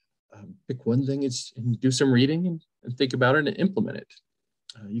 Pick one thing and do some reading and think about it and implement it.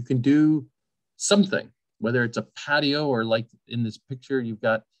 You can do something, whether it's a patio or like in this picture, you've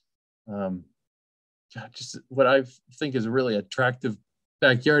got just what I think is a really attractive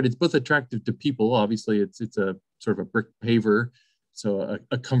backyard. It's both attractive to people. Obviously, it's a sort of a brick paver, so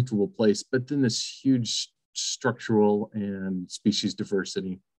a comfortable place, but then this huge structural and species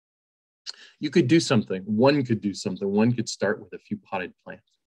diversity. You could do something. One could do something. One could start with a few potted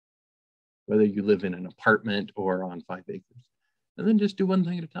plants, whether you live in an apartment or on 5 acres, and then just do one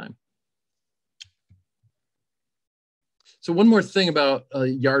thing at a time. So one more thing about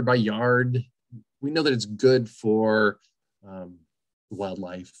yard by yard. We know that it's good for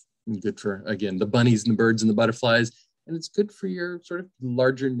wildlife, and good for, again, the bunnies and the birds and the butterflies, and it's good for your sort of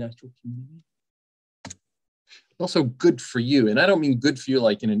larger natural community. It's also good for you, and I don't mean good for you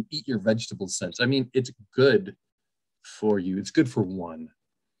like in an eat your vegetables sense. I mean, it's good for you. It's good for one.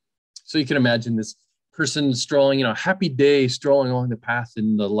 So you can imagine this person strolling, happy day, strolling along the path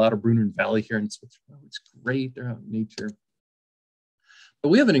in the Lauterbrunnen Valley here in Switzerland. Oh, it's great. They're out in nature. But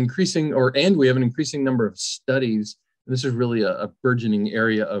we have an increasing number of studies, and this is really a burgeoning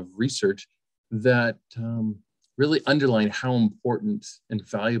area of research that really underline how important and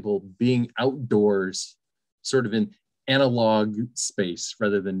valuable being outdoors, sort of in analog space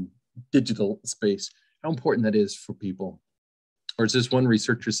rather than digital space, how important that is for people. or as this one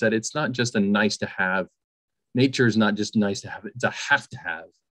researcher said, it's not just a nice to have. Nature is not just nice to have, it's a have to have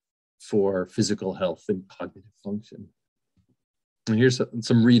for physical health and cognitive function. And here's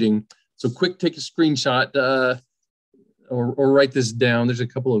some reading. So quick, take a screenshot or write this down. There's a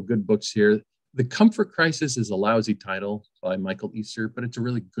couple of good books here. The Comfort Crisis is a lousy title by Michael Easter, but it's a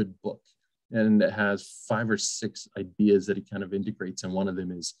really good book. And it has 5 or 6 ideas that he kind of integrates. And one of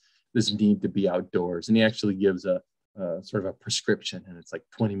them is this need to be outdoors. And he actually gives a sort of a prescription, and it's like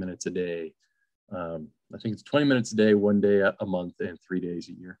 20 minutes a day. I think it's 20 minutes a day, 1 day a month, and 3 days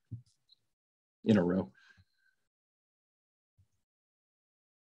a year in a row.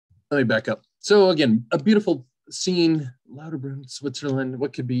 Let me back up. So again, a beautiful scene, Lauterbrunnen, Switzerland.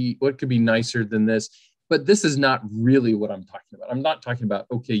 What could be nicer than this? But this is not really what I'm talking about. I'm not talking about,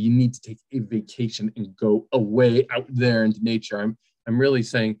 okay, you need to take a vacation and go away out there into nature. I'm really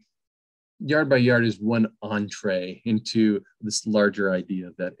saying yard by yard is one entree into this larger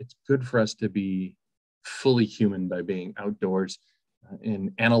idea that it's good for us to be fully human by being outdoors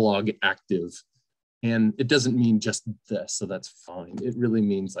and analog active. And it doesn't mean just this, so that's fine. It really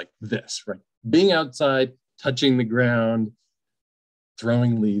means like this, right? Being outside, touching the ground,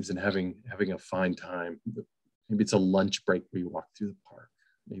 throwing leaves and having a fine time. Maybe it's a lunch break where you walk through the park.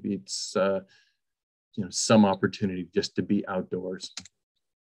 Maybe it's some opportunity just to be outdoors.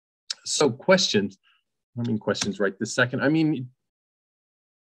 So questions, I mean questions right this second. I mean,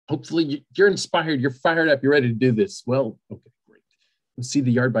 hopefully you're inspired, you're fired up, you're ready to do this. Well, okay, great. We'll see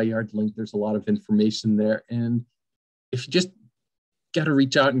the yard by yard link. There's a lot of information there. And if you just got to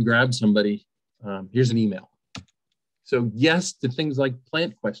reach out and grab somebody, here's an email. So yes to things like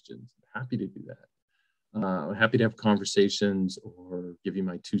plant questions. Happy to do that. I'm happy to have conversations or give you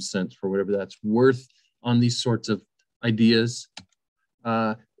my 2 cents for whatever that's worth on these sorts of ideas.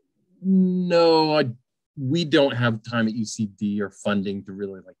 No, we don't have time at UCD or funding to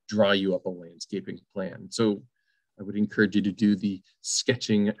really like draw you up a landscaping plan. So I would encourage you to do the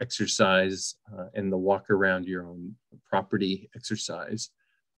sketching exercise and the walk around your own property exercise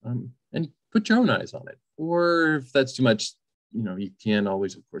and put your own eyes on it. Or if that's too much, you can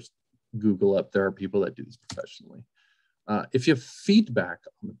always, of course, Google up. There are people that do this professionally. If you have feedback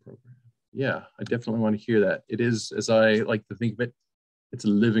on the program, yeah, I definitely want to hear that. It is, as I like to think of it, it's a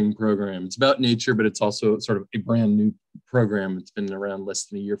living program. It's about nature, but it's also sort of a brand new program. It's been around less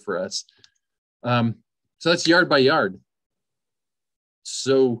than a year for us. So that's yard by yard.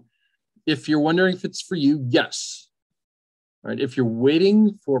 So if you're wondering if it's for you, yes. All right, if you're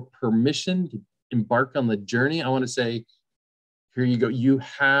waiting for permission to embark on the journey, I want to say, here you go. You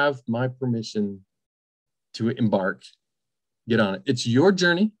have my permission to embark. Get on it. It's your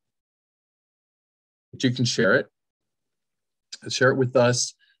journey, but you can share it. Share it with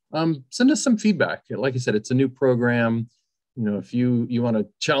us. Send us some feedback. Like I said, it's a new program. If you want to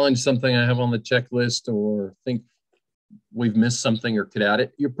challenge something I have on the checklist or think we've missed something or could add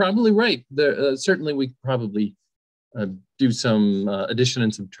it, you're probably right. Certainly we could probably do some addition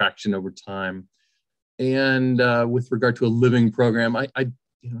and subtraction over time. And with regard to a living program, I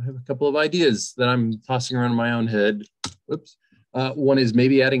have a couple of ideas that I'm tossing around in my own head. Whoops. One is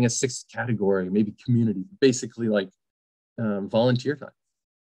maybe adding a 6th category, maybe community, basically like volunteer time.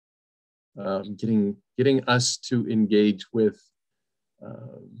 Getting us to engage with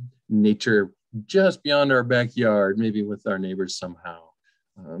nature just beyond our backyard, maybe with our neighbors somehow.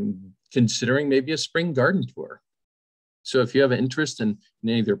 Considering maybe a spring garden tour. So if you have an interest in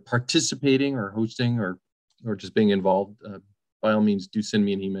either participating or hosting or just being involved, by all means, do send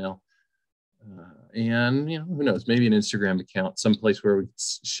me an email. And who knows, maybe an Instagram account, someplace where we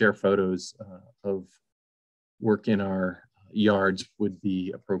share photos of work in our yards would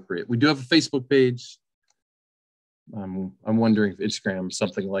be appropriate. We do have a Facebook page. I'm wondering if Instagram,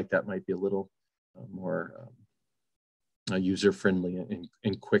 something like that, might be a little more user-friendly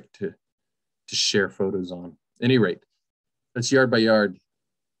and quick to share photos on. At any rate, that's yard by yard.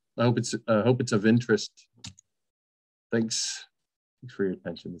 I hope it's of interest. Thanks for your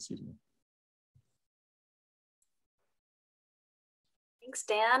attention this evening. Thanks,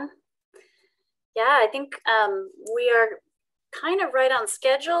 Dan. Yeah, I think we are kind of right on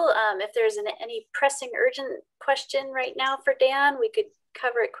schedule. If there's any pressing, urgent question right now for Dan, we could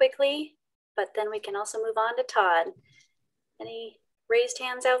cover it quickly, but then we can also move on to Todd. Any raised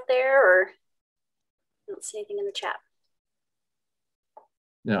hands out there, or I don't see anything in the chat?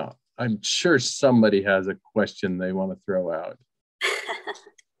 No, I'm sure somebody has a question they want to throw out.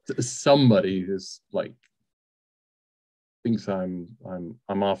 Somebody who's like thinks I'm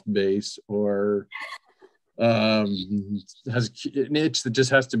off base or has an itch that just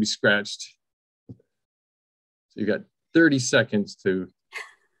has to be scratched. So you got 30 seconds to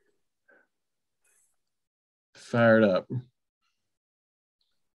fire it up.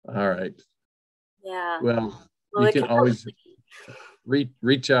 All right. Yeah. Well, you can always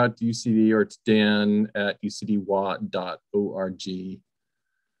reach out to UCD, or it's Dan at ucdwa.org.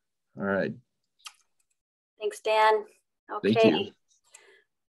 All right. Thanks, Dan. Okay. Thank you.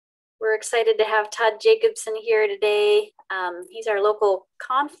 We're excited to have Todd Jacobsen here today. He's our local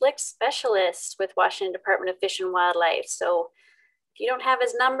conflict specialist with Washington Department of Fish and Wildlife. So if you don't have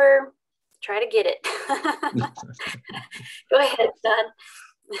his number, try to get it. Go ahead, Todd.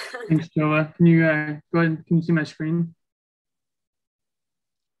 Thanks, Joa. Can you go ahead? Can you see my screen?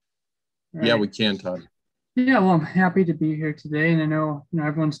 Yeah, we can, Todd. Yeah, well, I'm happy to be here today, and I know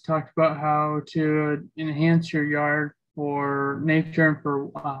everyone's talked about how to enhance your yard for nature and for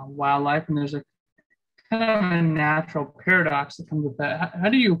wildlife, and there's a kind of a natural paradox that comes with that. How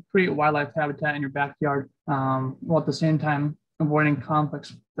do you create wildlife habitat in your backyard while at the same time avoiding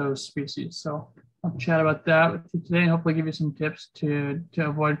conflicts with those species? So I'll chat about that with you today and hopefully give you some tips to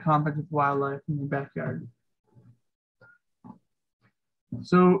avoid conflict with wildlife in your backyard.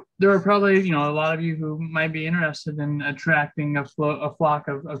 So there are probably, a lot of you who might be interested in attracting a flock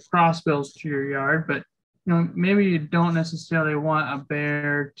of crossbills to your yard, but maybe you don't necessarily want a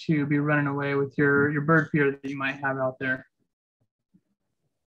bear to be running away with your bird feeder that you might have out there.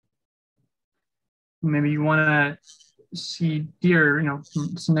 Maybe you want to see deer,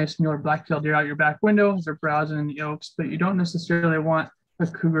 some nice mule or black-tailed deer out your back window as they're browsing in the oaks, but you don't necessarily want a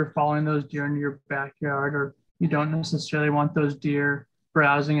cougar following those deer into your backyard, or you don't necessarily want those deer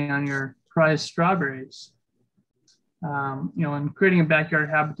browsing on your prized strawberries. In creating a backyard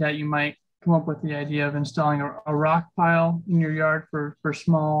habitat, you might come up with the idea of installing a rock pile in your yard for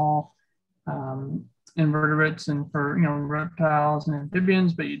small invertebrates and for reptiles and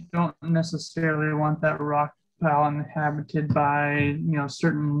amphibians, but you don't necessarily want that rock pile inhabited by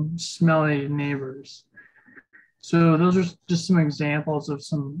certain smelly neighbors. So those are just some examples of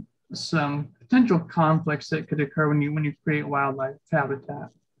some potential conflicts that could occur when you create wildlife habitat.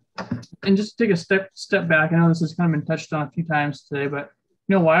 And just take a step back. I know this has kind of been touched on a few times today, but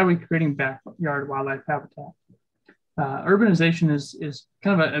why are we creating backyard wildlife habitat? Urbanization is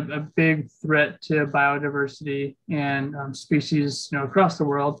kind of a big threat to biodiversity and species across the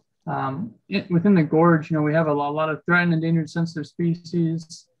world. Within the gorge, we have a lot of threatened, endangered, sensitive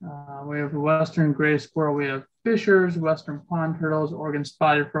species. We have the western gray squirrel, we have fishers, western pond turtles, Oregon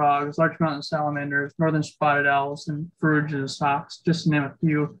spotted frogs, large mountain salamanders, northern spotted owls, and ferruginous hawks, just to name a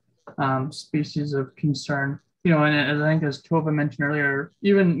few species of concern. And as I think as Tova mentioned earlier,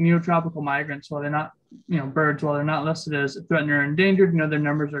 even neotropical migrants, while they're not, birds, while they're not listed as threatened or endangered, their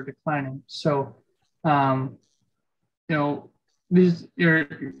numbers are declining. So, we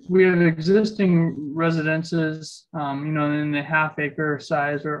have existing residences, in the half-acre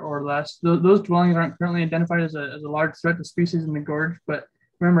size or less. Those dwellings aren't currently identified as a large threat to species in the gorge, but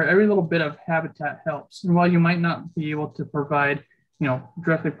remember, every little bit of habitat helps. And while you might not be able to provide,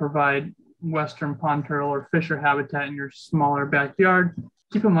 directly provide western pond turtle or fisher habitat in your smaller backyard,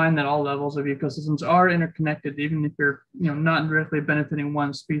 keep in mind that all levels of ecosystems are interconnected, even if you're not directly benefiting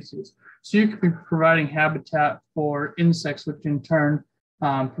one species. So you could be providing habitat for insects, which in turn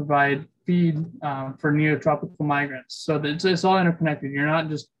provide feed for neotropical migrants. So it's all interconnected.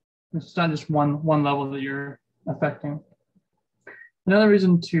 It's not just one level that you're affecting. Another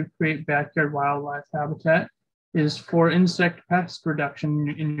reason to create backyard wildlife habitat is for insect pest reduction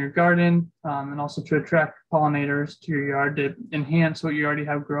in your garden, and also to attract pollinators to your yard to enhance what you already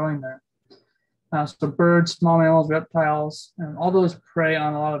have growing there. So birds, small mammals, reptiles, and all those prey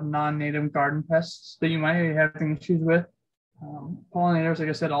on a lot of non-native garden pests that you might be having issues with. Pollinators, like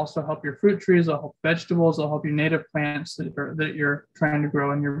I said, also help your fruit trees, they'll help vegetables, they'll help your native plants that you're trying to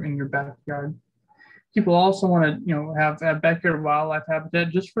grow in your backyard. People also want to have backyard wildlife habitat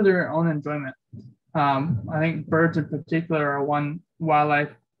just for their own enjoyment. I think birds in particular are one wildlife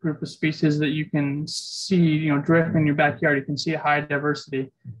group of species that you can see, directly in your backyard. You can see a high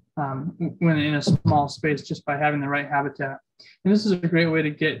diversity when in a small space just by having the right habitat. And this is a great way to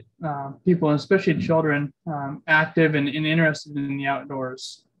get people, and especially children, active and interested in the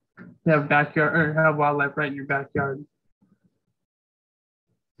outdoors. To have backyard or have wildlife right in your backyard.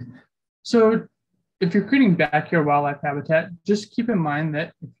 So if you're creating backyard wildlife habitat, just keep in mind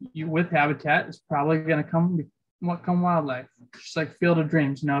that with habitat, it's probably going to come wildlife, just like Field of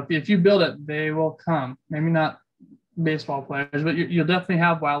Dreams. If you build it, they will come. Maybe not baseball players, but you'll definitely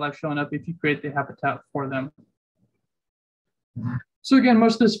have wildlife showing up if you create the habitat for them. So again,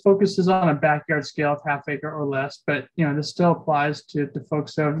 most of this focuses on a backyard scale of half acre or less, but this still applies to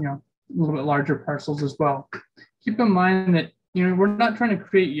folks who have a little bit larger parcels as well. keep in mind that, we're not trying to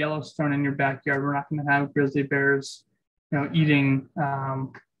create Yellowstone in your backyard. We're not going to have grizzly bears, eating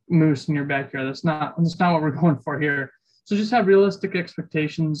moose in your backyard. That's not what we're going for here. So just have realistic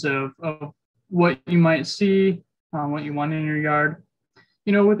expectations of what you might see, what you want in your yard.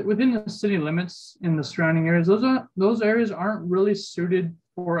 Within the city limits in the surrounding areas, those areas aren't really suited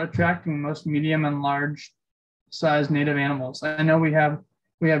for attracting most medium and large size native animals. I know we have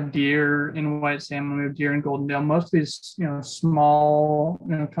deer in White Salmon, we have deer in Goldendale. Most of these, small,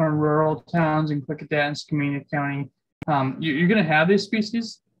 kind of rural towns in Klickitat and Skamania County, you're going to have these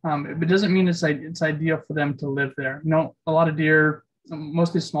species. It doesn't mean it's ideal for them to live there. A lot of deer, most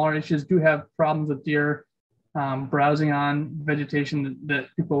of these smaller issues do have problems with deer browsing on vegetation that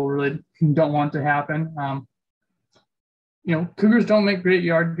people really don't want to happen. Cougars don't make great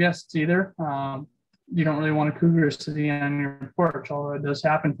yard guests either. You don't really want a cougar sitting on your porch, although it does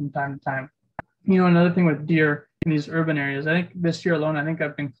happen from time to time. Another thing with deer in these urban areas, I think this year alone,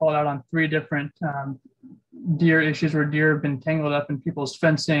 I've been called out on 3 different deer issues where deer have been tangled up in people's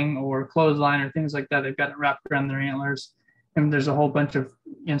fencing or clothesline or things like that. They've got it wrapped around their antlers. And there's a whole bunch of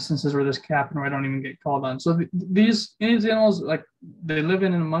instances where this can happen where I don't even get called on. So these animals, they live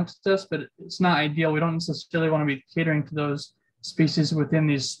in and amongst us, but it's not ideal. We don't necessarily want to be catering to those species within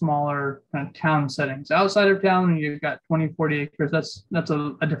these smaller kind of town settings. Outside of town, you've got 20, 40 acres. That's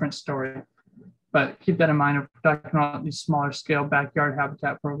a different story. But keep that in mind if we're talking about these smaller scale backyard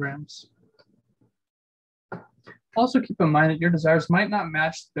habitat programs. Also keep in mind that your desires might not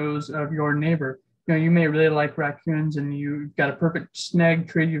match those of your neighbor. You may really like raccoons and you've got a perfect snag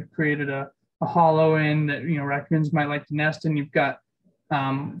tree you've created a hollow in that, raccoons might like to nest in. You've got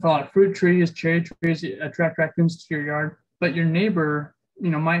a lot of fruit trees, cherry trees that attract raccoons to your yard. But your neighbor,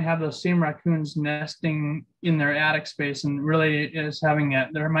 might have those same raccoons nesting in their attic space and really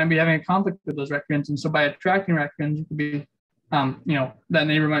might be having a conflict with those raccoons. And so by attracting raccoons, you could be, that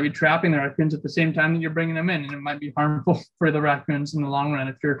neighbor might be trapping the raccoons at the same time that you're bringing them in. And it might be harmful for the raccoons in the long run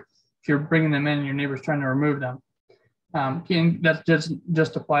if you're bringing them in and your neighbor's trying to remove them. That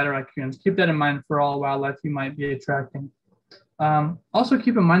just apply to raccoons. Keep that in mind for all wildlife you might be attracting. Also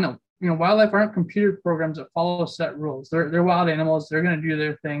keep in mind that wildlife aren't computer programs that follow set rules. They're wild animals. They're going to do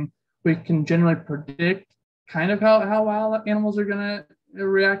their thing. We can generally predict kind of how wild animals are going to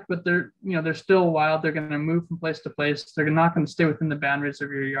react, but they're still wild. They're going to move from place to place. They're not going to stay within the boundaries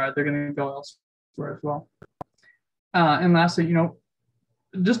of your yard. They're going to go elsewhere as well. And lastly,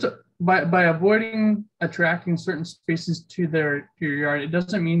 just by avoiding attracting certain species to your yard, it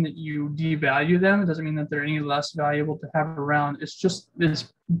doesn't mean that you devalue them. It doesn't mean that they're any less valuable to have around.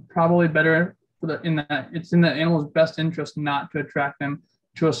 It's probably better it's in the animal's best interest not to attract them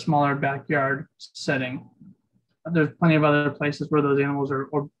to a smaller backyard setting. There's plenty of other places where those animals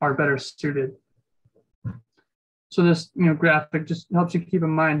are better suited. So this graphic just helps you keep in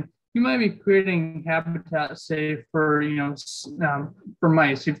mind you might be creating habitat, say for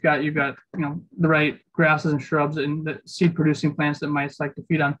mice. You've got the right grasses and shrubs and the seed producing plants that mice like to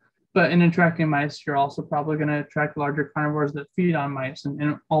feed on. But in attracting mice, you're also probably going to attract larger carnivores that feed on mice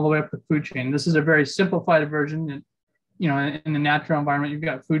and all the way up the food chain. This is a very simplified version. And in the natural environment, you've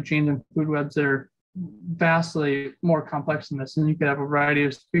got food chains and food webs that are vastly more complex than this, and you could have a variety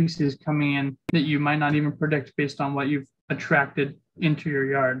of species coming in that you might not even predict based on what you've attracted into your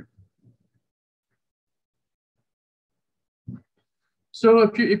yard. So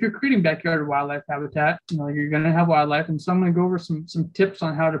if you're creating backyard wildlife habitat, you're going to have wildlife, and so I'm going to go over some tips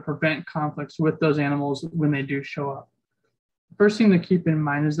on how to prevent conflicts with those animals when they do show up. First thing to keep in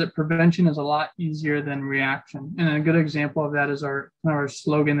mind is that prevention is a lot easier than reaction, and a good example of that is our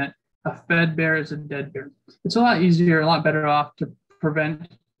slogan that a fed bear is a dead bear. It's a lot easier, a lot better off to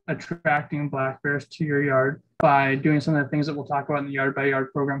prevent attracting black bears to your yard by doing some of the things that we'll talk about in the yard by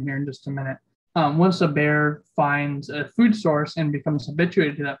yard program here in just a minute. Once a bear finds a food source and becomes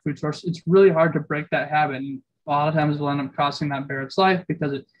habituated to that food source, it's really hard to break that habit. And a lot of times it'll end up costing that bear its life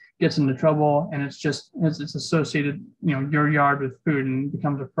because it gets into trouble and it's associated, your yard with food and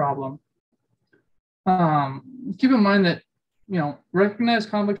becomes a problem. Keep in mind that, recognize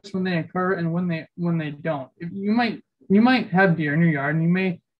conflicts when they occur and when they don't. You might have deer in your yard, and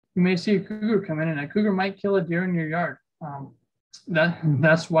you may see a cougar come in, and a cougar might kill a deer in your yard.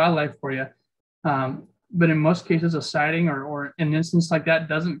 That's wildlife for you. But in most cases, a sighting or an instance like that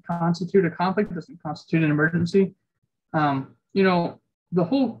doesn't constitute a conflict, doesn't constitute an emergency. The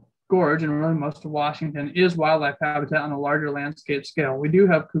whole gorge and really most of Washington is wildlife habitat on a larger landscape scale. We do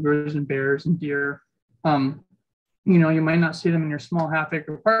have cougars and bears and deer. You might not see them in your small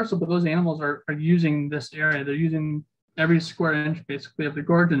half-acre parcel, but those animals are using this area. They're using every square inch basically of the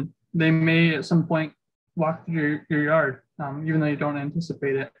gorge, and they may at some point walk through your yard, even though you don't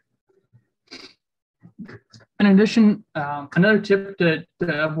anticipate it. In addition, another tip to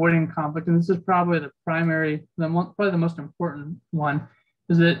avoiding conflict, and this is probably probably the most important one,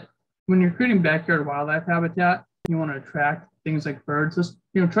 is that when you're creating backyard wildlife habitat, you want to attract things like birds. Just,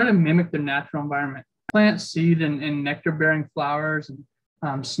 try to mimic their natural environment. Plant seed and nectar-bearing flowers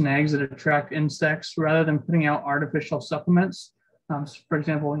and snags that attract insects rather than putting out artificial supplements. For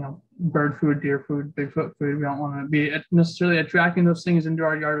example, bird food, deer food, Bigfoot food. We don't want to be necessarily attracting those things into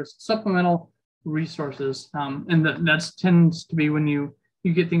our yard as supplemental resources. And that tends to be when you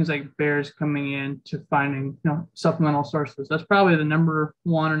get things like bears coming in to finding supplemental sources. That's probably the number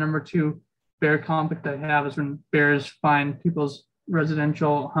one or number two bear conflict I have, is when bears find people's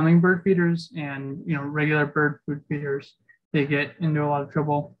residential hummingbird feeders and regular bird food feeders. They get into a lot of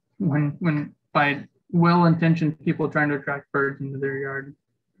trouble when by well-intentioned people trying to attract birds into their yard.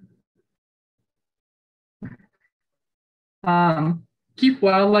 Keep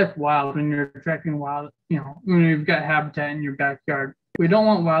wildlife wild when you're attracting when you've got habitat in your backyard. We don't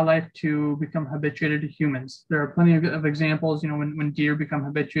want wildlife to become habituated to humans. There are plenty of examples, when deer become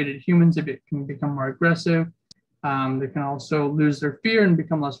habituated to humans, they can become more aggressive. They can also lose their fear and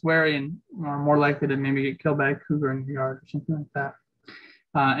become less wary and are more likely to maybe get killed by a cougar in your yard or something like that.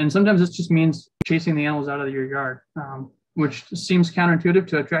 And sometimes this just means chasing the animals out of your yard, which seems counterintuitive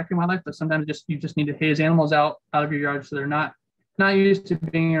to attracting wildlife, but sometimes you just need to haze animals out of your yard so they're not used to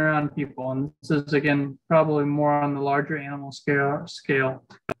being around people. And this is, again, probably more on the larger animal scale.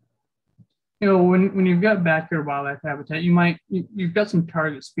 When you've got backyard wildlife habitat, you've got some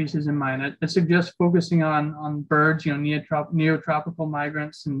target species in mind. I suggest focusing on birds, neotropical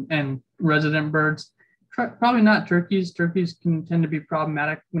migrants and resident birds. Probably not turkeys. Turkeys can tend to be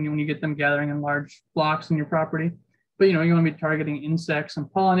problematic when you get them gathering in large flocks in your property. But you want to be targeting insects and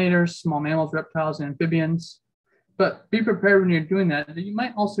pollinators, small mammals, reptiles, and amphibians. But be prepared when you're doing that you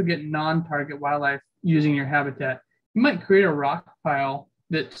might also get non-target wildlife using your habitat. You might create a rock pile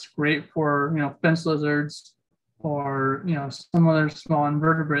that's great for fence lizards or some other small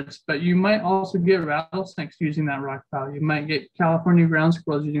invertebrates, but you might also get rattlesnakes using that rock pile. You might get California ground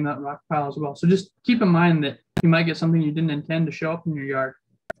squirrels using that rock pile as well. So just keep in mind that you might get something you didn't intend to show up in your yard.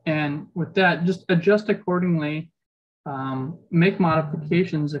 And with that, just adjust accordingly. Make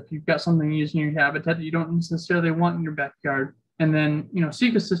modifications if you've got something using your habitat that you don't necessarily want in your backyard, and then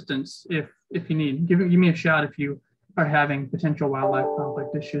seek assistance if you need. Give me a shout if you are having potential wildlife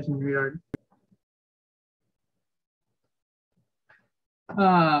conflict issues in your yard.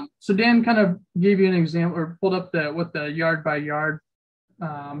 So Dan kind of gave you an example, or pulled up what the yard by yard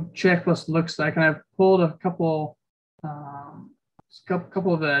checklist looks like, and I've pulled a couple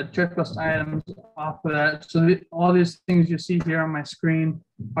of the checklist items off of that. So all these things you see here on my screen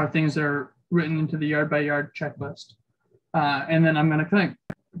are things that are written into the yard by yard checklist. And then I'm going to kind of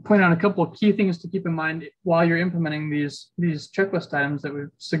point out a couple of key things to keep in mind while you're implementing these checklist items that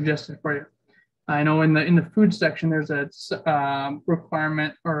we've suggested for you. I know in the food section, there's a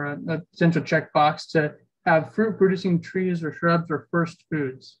requirement or a potential checkbox to have fruit producing trees or shrubs or first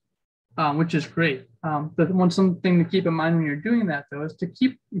foods. Which is great. But one something to keep in mind when you're doing that, though, is to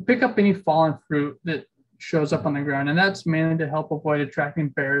pick up any fallen fruit that shows up on the ground, and that's mainly to help avoid attracting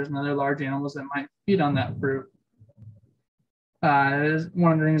bears and other large animals that might feed on that fruit. Is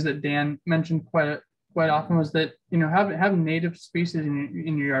one of the things that Dan mentioned quite often was that have native species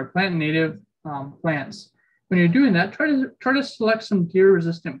in your yard. Plant native plants. When you're doing that, try to select some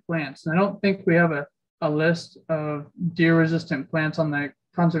deer-resistant plants. And I don't think we have a list of deer-resistant plants on the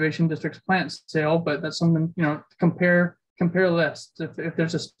Conservation District's plant sale, but that's something compare lists. If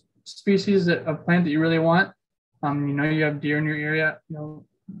there's a species of plant that you really want, you have deer in your area,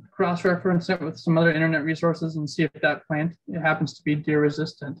 cross-reference it with some other internet resources and see if that plant happens to be deer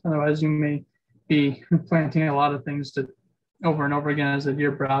resistant. Otherwise, you may be planting a lot of things over and over again as the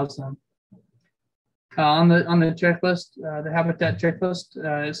deer browse them. On the checklist, the habitat checklist,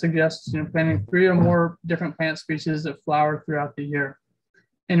 it suggests planting 3 or more different plant species that flower throughout the year.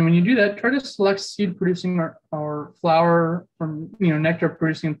 And when you do that, try to select seed producing or flower or nectar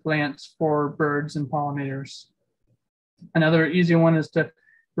producing plants for birds and pollinators. Another easy one is to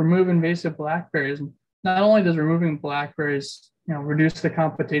remove invasive blackberries. And not only does removing blackberries reduce the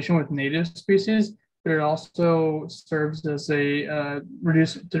competition with native species, but it also serves as a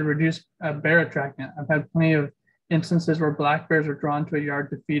reduce bear attractant. I've had plenty of instances where black bears are drawn to a yard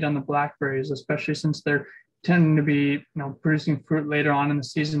to feed on the blackberries, especially since they're tending to be producing fruit later on in the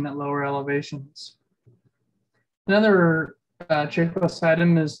season at lower elevations. Another checklist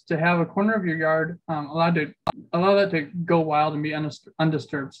item is to have a corner of your yard allow that to go wild and be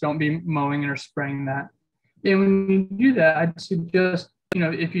undisturbed. So don't be mowing or spraying that. And when you do that, I'd suggest,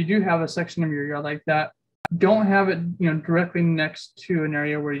 if you do have a section of your yard like that, don't have it, directly next to an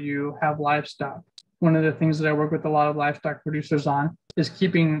area where you have livestock. One of the things that I work with a lot of livestock producers on is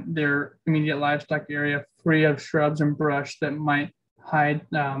keeping their immediate livestock area free of shrubs and brush that might hide,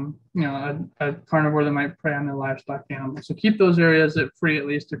 a carnivore that might prey on their livestock animals. So keep those areas free, at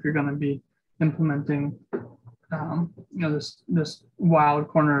least if you're going to be implementing, this wild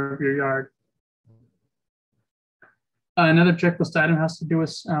corner of your yard. Another checklist item has to do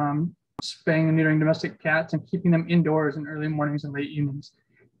with spaying and neutering domestic cats and keeping them indoors in early mornings and late evenings.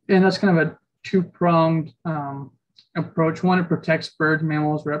 And that's kind of a two-pronged approach. One, it protects birds,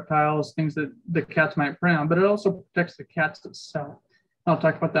 mammals, reptiles, things that the cats might prey on, but it also protects the cats itself. I'll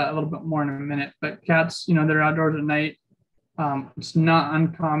talk about that a little bit more in a minute. But cats, they're outdoors at night. It's not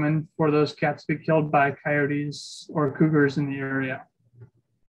uncommon for those cats to be killed by coyotes or cougars in the area.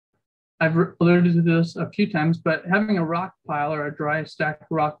 I've alluded to this a few times, but having a rock pile or a dry stacked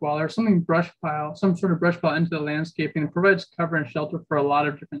rock wall or some sort of brush pile into the landscaping provides cover and shelter for a lot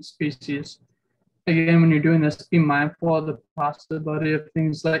of different species. Again, when you're doing this, be mindful of the possibility of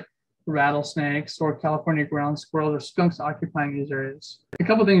things like rattlesnakes or California ground squirrels or skunks occupying these areas. A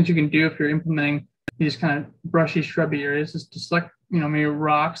couple of things you can do if you're implementing these kind of brushy, shrubby areas is to select, maybe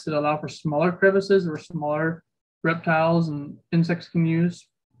rocks that allow for smaller crevices or smaller reptiles and insects can use.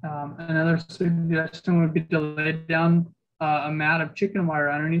 Another suggestion would be to lay down a mat of chicken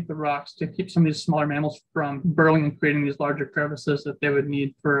wire underneath the rocks to keep some of these smaller mammals from burrowing and creating these larger crevices that they would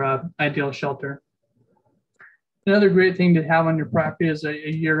need for ideal shelter. Another great thing to have on your property is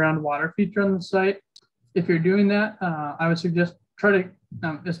a year-round water feature on the site. If you're doing that, I would suggest try to,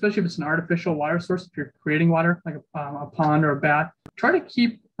 especially if it's an artificial water source, if you're creating water, like a pond or a bath, try to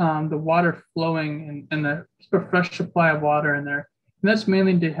keep the water flowing and keep a fresh supply of water in there. And that's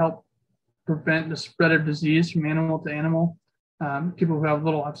mainly to help prevent the spread of disease from animal to animal. I've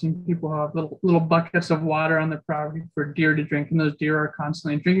seen people who have little buckets of water on their property for deer to drink, and those deer are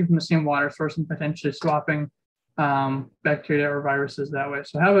constantly drinking from the same water source and potentially swapping bacteria or viruses that way.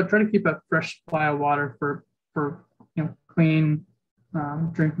 So try to keep a fresh supply of water for clean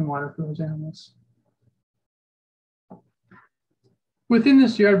drinking water for those animals. Within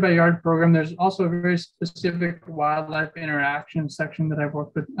this yard by yard program, there's also a very specific wildlife interaction section that I've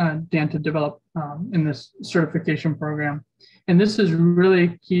worked with Dan to develop in this certification program. And this is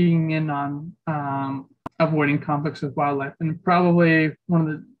really keying in on avoiding conflicts with wildlife. And probably one of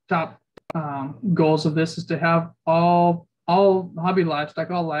the top goals of this is to have all hobby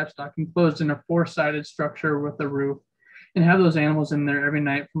livestock, all livestock enclosed in a four-sided structure with a roof and have those animals in there every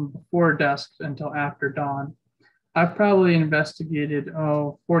night from before dusk until after dawn. I've probably investigated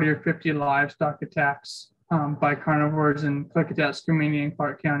 40 or 50 livestock attacks by carnivores in Klickitat, Skamania, and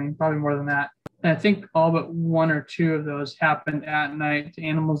Clark County, probably more than that. And I think all but one or two of those happened at night to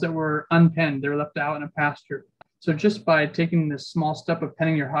animals that were unpenned. They were left out in a pasture. So just by taking this small step of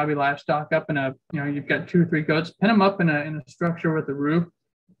penning your hobby livestock up in you've got 2 or 3 goats, pen them up in a structure with a roof,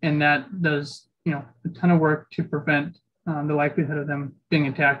 and that does, a ton of work to prevent the likelihood of them being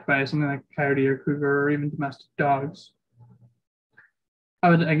attacked by something like coyote or cougar or even domestic dogs. I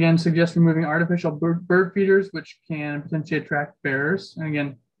would again suggest removing artificial bird feeders, which can potentially attract bears. And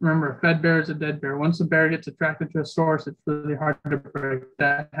again, remember, a fed bear is a dead bear. Once a bear gets attracted to a source, it's really hard to break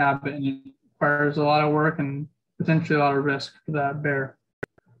that habit, and it requires a lot of work and potentially a lot of risk for that bear.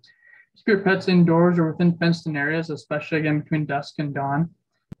 Keep your pets indoors or within fenced-in areas, especially again between dusk and dawn.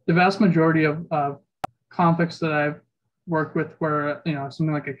 The vast majority of conflicts that I've worked with where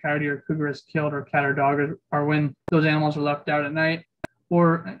something like a coyote or cougar is killed or cat or dog are when those animals are left out at night,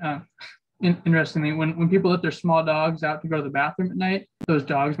 or interestingly, when people let their small dogs out to go to the bathroom at night, those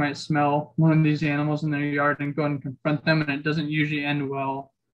dogs might smell one of these animals in their yard and go and confront them, and it doesn't usually end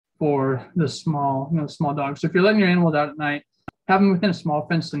well for the small dogs. So if you're letting your animals out at night, have them within a small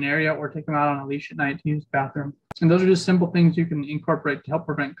fenced-in area or take them out on a leash at night to use the bathroom. And those are just simple things you can incorporate to help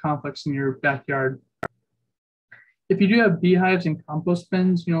prevent conflicts in your backyard. If you do have beehives and compost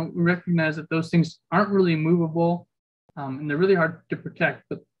bins, we recognize that those things aren't really movable and they're really hard to protect.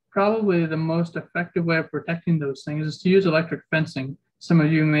 But probably the most effective way of protecting those things is to use electric fencing. Some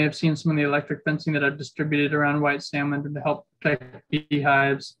of you may have seen some of the electric fencing that I've distributed around white salmon to help protect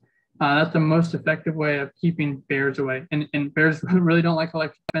beehives. That's the most effective way of keeping bears away. And bears really don't like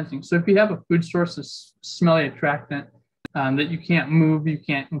electric fencing. So if you have a food source that's smelly attractant that you can't move, you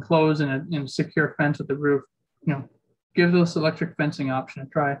can't enclose in a secure fence with the roof, give this electric fencing option a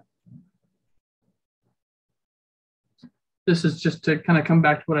try. This is just to kind of come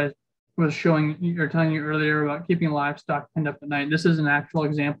back to what I was showing you or telling you earlier about keeping livestock penned up at night. This is an actual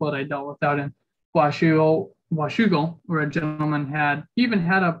example that I dealt with out in Washougal, where a gentleman he even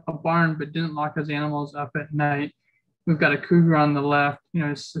had a barn but didn't lock his animals up at night. We've got a cougar on the left,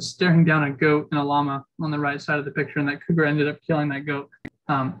 just staring down a goat and a llama on the right side of the picture, and that cougar ended up killing that goat.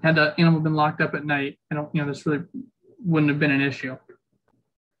 Had the animal been locked up at night, this really wouldn't have been an issue.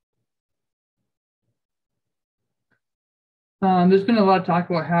 There's been a lot of talk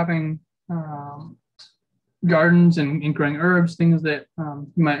about having gardens and growing herbs, things that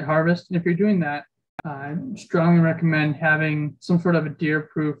you might harvest. And if you're doing that, I strongly recommend having some sort of a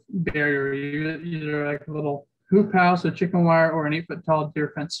deer-proof barrier, either like a little hoop house with chicken wire or an 8-foot tall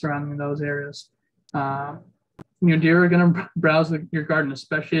deer fence surrounding those areas. Deer are going to browse your garden,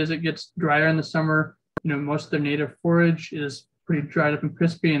 especially as it gets drier in the summer. Most of their native forage is pretty dried up and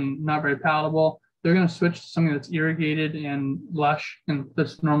crispy and not very palatable. They're going to switch to something that's irrigated and lush, and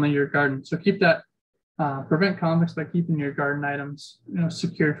that's normally your garden. So keep that, prevent conflicts by keeping your garden items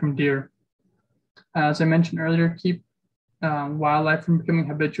secured from deer. As I mentioned earlier, keep wildlife from becoming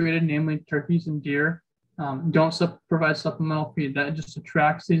habituated, namely turkeys and deer. Don't provide supplemental feed. That just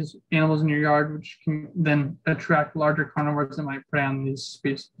attracts these animals in your yard, which can then attract larger carnivores that might prey on these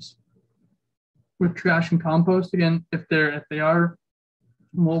species. With trash and compost, again, if they are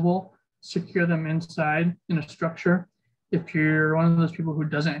mobile, secure them inside in a structure. If you're one of those people who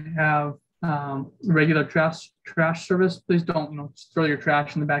doesn't have regular trash service, please don't throw your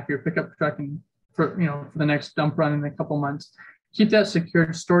trash in the back of your pickup truck and for the next dump run in a couple months. Keep that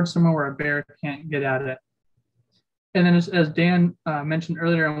secured, stored somewhere where a bear can't get at it. And then as Dan mentioned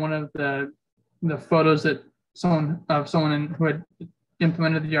earlier on one of the photos that someone who had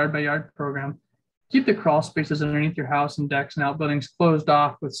implemented the yard by yard program, keep the crawl spaces underneath your house and decks and outbuildings closed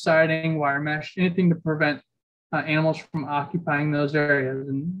off with siding, wire mesh, anything to prevent animals from occupying those areas.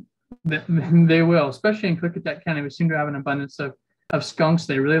 And they will, especially in Klickitat County. We seem to have an abundance of skunks.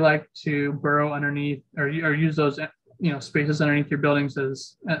 They really like to burrow underneath or use those spaces underneath your buildings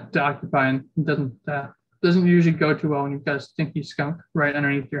as to occupy, and it doesn't usually go too well when you've got a stinky skunk right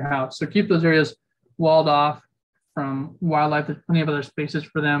underneath your house. So keep those areas walled off from wildlife. There's plenty of other spaces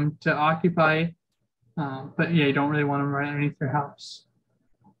for them to occupy, but yeah, you don't really want them right underneath your house.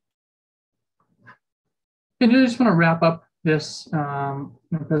 And I just want to wrap up this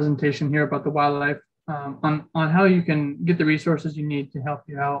presentation here about the wildlife on how you can get the resources you need to help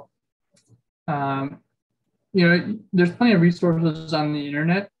you out. There's plenty of resources on the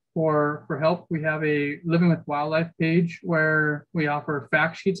internet for help. We have a Living with Wildlife page where we offer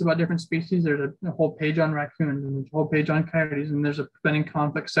fact sheets about different species. There's a whole page on raccoons, and there's a whole page on coyotes, and there's a preventing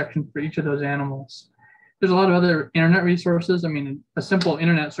conflict section for each of those animals. There's a lot of other internet resources. I mean, a simple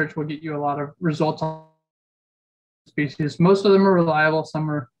internet search will get you a lot of results on species. Most of them are reliable, some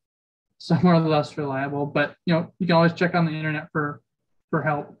are less reliable, but you can always check on the internet for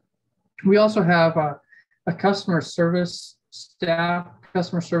help. We also have a customer service staff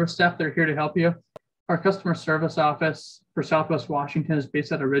that are here to help you. Our customer service office for Southwest Washington is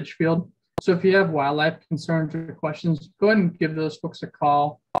based out of Ridgefield. So if you have wildlife concerns or questions, go ahead and give those folks a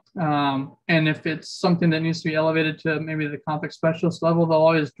call. And if it's something that needs to be elevated to maybe the conflict specialist level,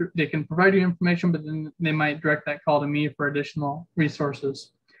 they can provide you information, but then they might direct that call to me for additional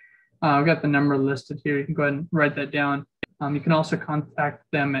resources. I've got the number listed here. You can go ahead and write that down. You can also contact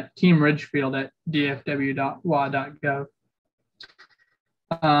them at Team Ridgefield at dfw.wa.gov.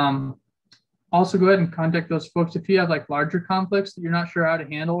 Also, go ahead and contact those folks if you have like larger conflicts that you're not sure how to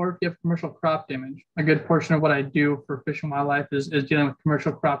handle, or if you have commercial crop damage. A good portion of what I do for Fish and Wildlife is dealing with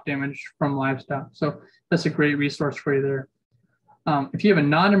commercial crop damage from livestock. So that's a great resource for you there. If you have a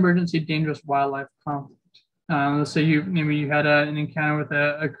non-emergency dangerous wildlife conflict, let's say you had an encounter with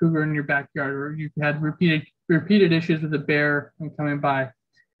a cougar in your backyard, or you've had repeated issues with a bear coming by,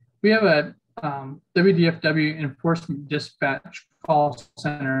 we have a WDFW enforcement dispatch call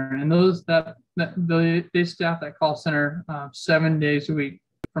center, and they staff that call center 7 days a week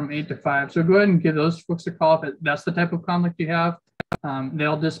from 8 to 5. So go ahead and give those folks a call if that's the type of conflict you have.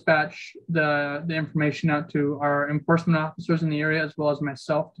 They'll dispatch the information out to our enforcement officers in the area, as well as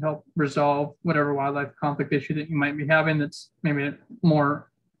myself, to help resolve whatever wildlife conflict issue that you might be having that's maybe a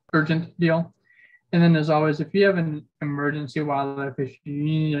more urgent deal. And then, as always, if you have an emergency wildlife issue,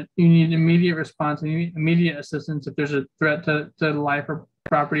 you need immediate response, and you need immediate assistance. If there's a threat to life or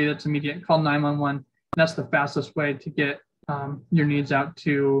property that's immediate, call 911. That's the fastest way to get your needs out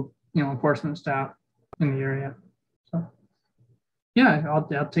to enforcement staff in the area. So, yeah,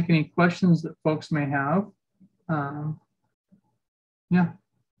 I'll take any questions that folks may have. Yeah.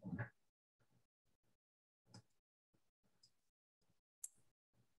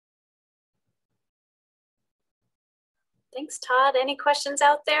 Thanks, Todd. Any questions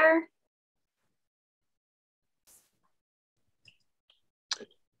out there?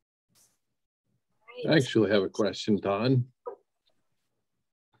 I actually have a question, Todd.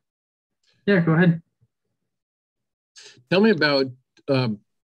 Yeah, go ahead. Tell me about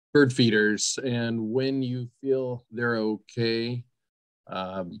bird feeders and when you feel they're okay.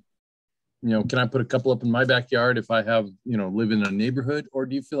 You know, can I put a couple up in my backyard if I have, you know, live in a neighborhood, or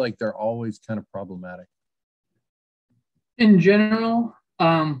do you feel like they're always kind of problematic? In general,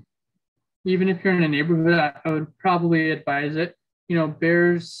 even if you're in a neighborhood, I would probably advise it. You know,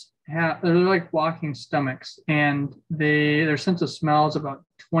 bears they're like walking stomachs, and their sense of smell is about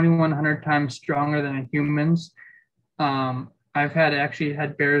 2,100 times stronger than a human's. I've actually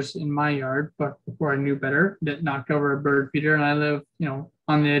had bears in my yard, but before I knew better, that knocked over a bird feeder, and I live, you know,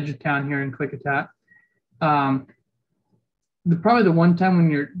 on the edge of town here in Klickitat. Probably the one time when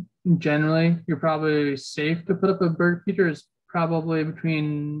you're probably safe to put up a bird feeder is probably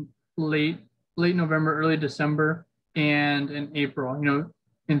between late November, early December, and in April. You know,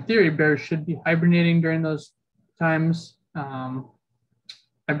 in theory, bears should be hibernating during those times. I've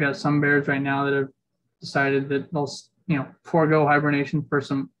got some bears right now that have decided that they'll, you know, forego hibernation for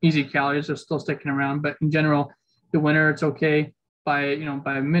some easy calories. They're still sticking around, but in general, the winter it's okay. By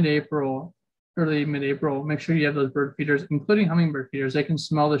mid-April, early mid-April, make sure you have those bird feeders, including hummingbird feeders. They can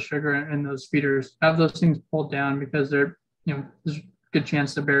smell the sugar in those feeders. Have those things pulled down because they're, you know, there's a good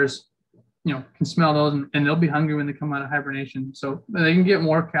chance the bears, you know, can smell those and they'll be hungry when they come out of hibernation. So they can get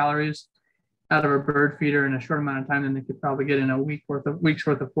more calories out of a bird feeder in a short amount of time than they could probably get in a week's worth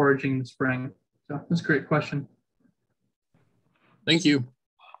of foraging in the spring. So that's a great question. Thank you.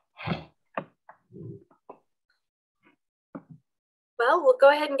 Well, we'll go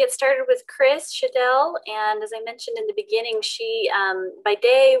ahead and get started with Kris Schaedel. And as I mentioned in the beginning, she by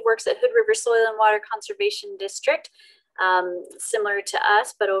day works at Hood River Soil and Water Conservation District, similar to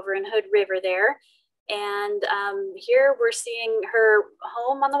us, but over in Hood River there. And here we're seeing her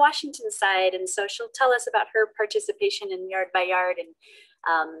home on the Washington side. And so she'll tell us about her participation in Yard by Yard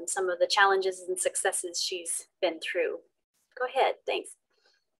and some of the challenges and successes she's been through. Go ahead, thanks.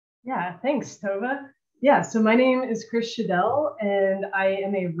 Yeah, thanks, Tova. Yeah, so my name is Kris Schaedel, and I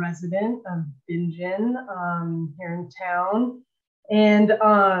am a resident of Bingen here in town. And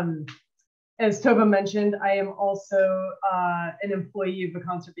as Tova mentioned, I am also an employee of the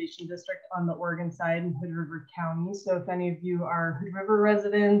Conservation District on the Oregon side in Hood River County. So if any of you are Hood River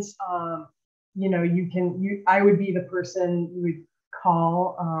residents, you know, I would be the person you would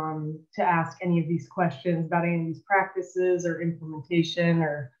call to ask any of these questions about any of these practices or implementation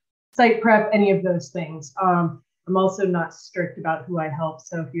or site prep, any of those things. I'm also not strict about who I help.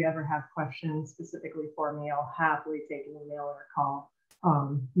 So if you ever have questions specifically for me, I'll happily take an email or a call.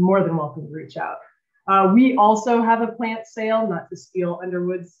 More than welcome to reach out. We also have a plant sale, not to steal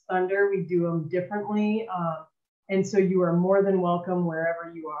Underwood's thunder. We do them differently. And so you are more than welcome wherever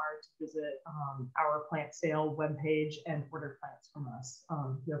you are to visit our plant sale webpage and order plants from us.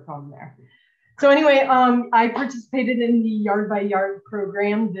 No problem there. So anyway, I participated in the Yard by Yard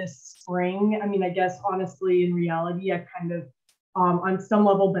program this spring. I mean, I guess honestly, in reality, I kind of on some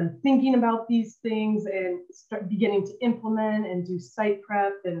level been thinking about these things and beginning to implement and do site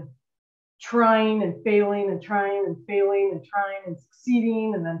prep and trying and failing and trying and failing and trying and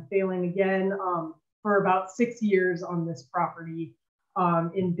succeeding and then failing again for about 6 years on this property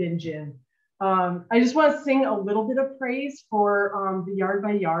in Bingen. I just want to sing a little bit of praise for the Yard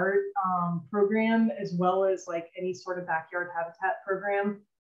by Yard program, as well as like any sort of backyard habitat program.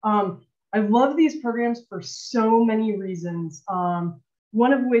 I love these programs for so many reasons.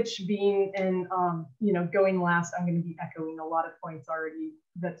 One of which being, and you know, going last, I'm going to be echoing a lot of points already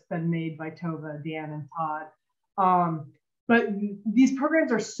that's been made by Tova, Dan, and Todd. But these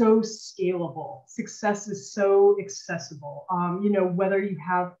programs are so scalable. Success is so accessible. You know, whether you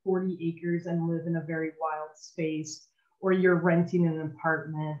have 40 acres and live in a very wild space, or you're renting an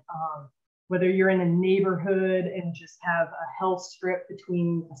apartment, whether you're in a neighborhood and just have a health strip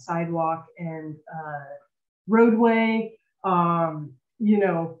between a sidewalk and roadway, you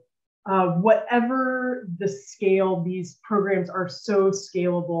know, whatever the scale, these programs are so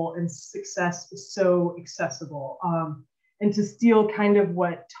scalable and success is so accessible. And to steal kind of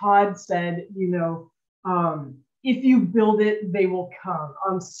what Todd said, you know, if you build it, they will come.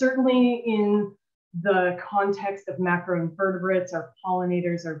 Certainly in the context of macroinvertebrates or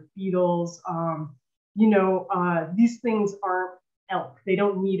pollinators or beetles, you know, these things aren't elk. They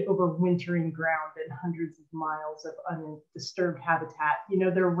don't need overwintering ground and hundreds of miles of undisturbed habitat. You know,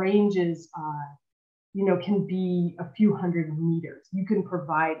 their ranges, you know, can be a few hundred meters. You can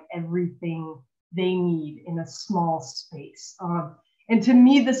provide everything they need in a small space. And to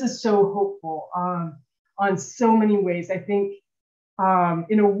me, this is so hopeful on so many ways. I think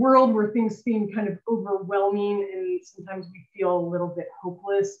in a world where things seem kind of overwhelming and sometimes we feel a little bit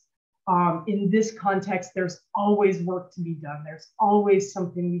hopeless, in this context, there's always work to be done. There's always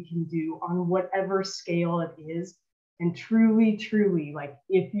something we can do on whatever scale it is. And truly, truly, like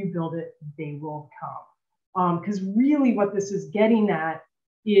if you build it, they will come. Because really what this is getting at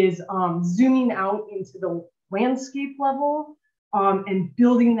is zooming out into the landscape level and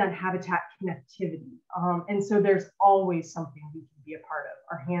building that habitat connectivity. And so there's always something we can be a part of.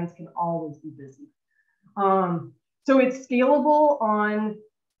 Our hands can always be busy. So it's scalable on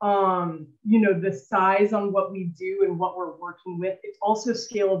the size on what we do and what we're working with. It's also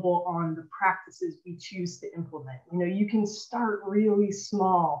scalable on the practices we choose to implement. You can start really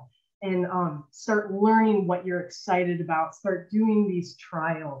small and start learning what you're excited about, start doing these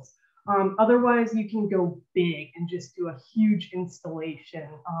trials. Otherwise, you can go big and just do a huge installation.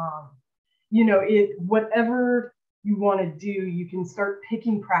 Whatever you want to do, you can start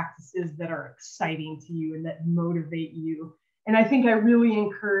picking practices that are exciting to you and that motivate you. And I think I really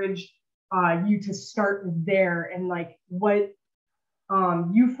encourage you to start there, and like what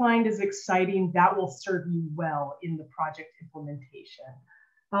you find is exciting, that will serve you well in the project implementation.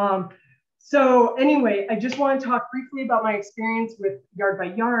 So anyway, I just want to talk briefly about my experience with Yard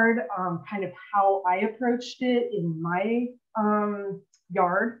by Yard, kind of how I approached it in my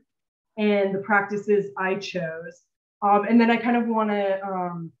yard and the practices I chose. And then I kind of want to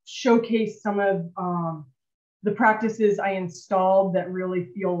showcase some of the practices I installed that really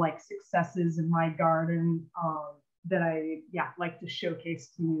feel like successes in my garden that I like to showcase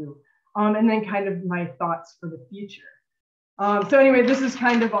to you. And then kind of my thoughts for the future. So anyway, this is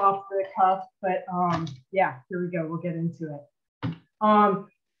kind of off the cuff, but here we go, we'll get into it.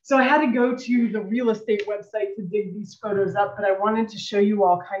 So I had to go to the real estate website to dig these photos up, but I wanted to show you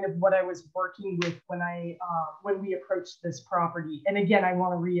all kind of what I was working with when we approached this property. And again, I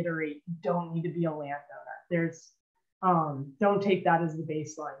want to reiterate, you don't need to be a landowner. Don't take that as the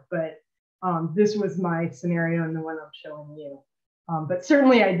baseline, but this was my scenario and the one I'm showing you. But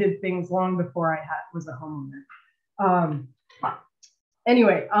certainly I did things long before I was a homeowner.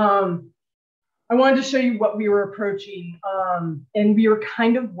 Anyway, I wanted to show you what we were approaching, and we were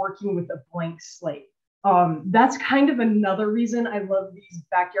kind of working with a blank slate. That's kind of another reason I love these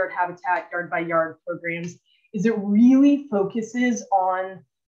backyard habitat yard by yard programs, is it really focuses on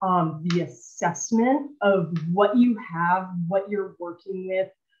the assessment of what you have, what you're working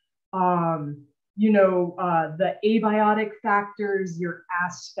with, the abiotic factors, your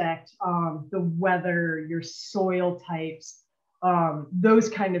aspect, the weather, your soil types, those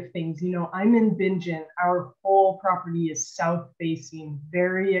kind of things. I'm in Bingen. Our whole property is south facing,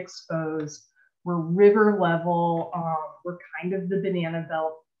 very exposed. We're river level. We're kind of the banana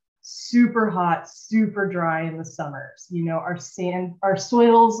belt. Super hot, super dry in the summers. Our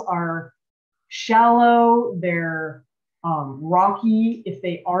soils are shallow, they're rocky. If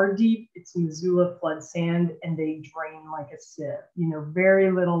they are deep, it's Missoula flood sand and they drain like a sieve.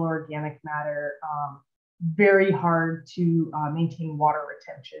 Very little organic matter, very hard to maintain water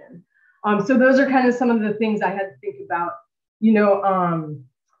retention. So those are kind of some of the things I had to think about.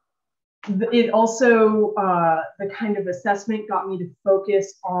 It also, the kind of assessment got me to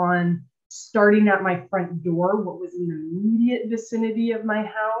focus on starting at my front door, what was in the immediate vicinity of my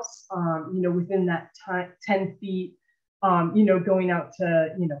house, within that 10 feet, going out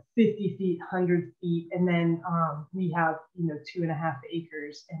to, 50 feet, 100 feet. And then we have, 2.5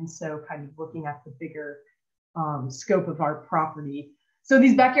 acres. And so kind of looking at the bigger scope of our property. So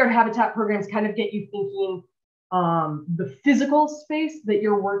these backyard habitat programs kind of get you thinking the physical space that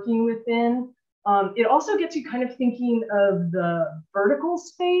you're working within. It also gets you kind of thinking of the vertical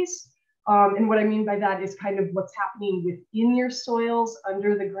space. And what I mean by that is kind of what's happening within your soils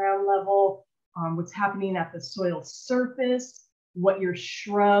under the ground level, what's happening at the soil surface, what your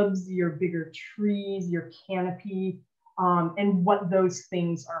shrubs, your bigger trees, your canopy, and what those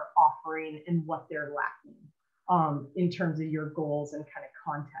things are offering and what they're lacking in terms of your goals and kind of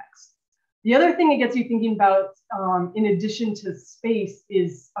context. The other thing it gets you thinking about, in addition to space,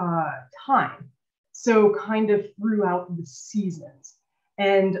 is time. So kind of throughout the seasons.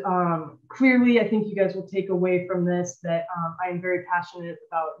 And clearly, I think you guys will take away from this that I am very passionate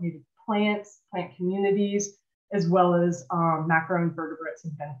about native plants, plant communities, as well as macroinvertebrates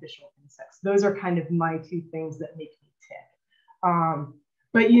and beneficial insects. Those are kind of my two things that make me tick.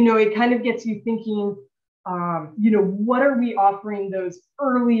 But, it kind of gets you thinking, what are we offering those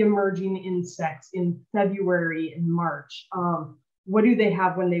early emerging insects in February and March? What do they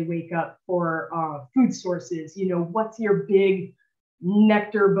have when they wake up for food sources? What's your big,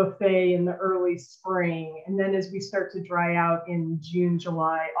 nectar buffet in the early spring. And then as we start to dry out in June,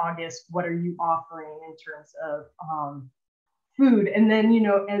 July, August, what are you offering in terms of food? And then,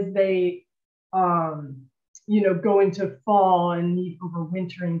 as they, go into fall and need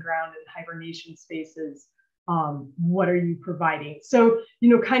overwintering ground and hibernation spaces, what are you providing? So,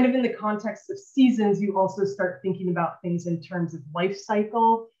 kind of in the context of seasons, you also start thinking about things in terms of life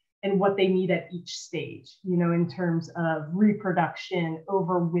cycle and what they need at each stage, in terms of reproduction,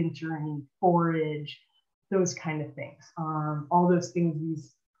 overwintering, forage, those kind of things. All those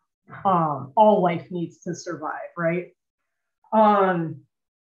things all life needs to survive, right?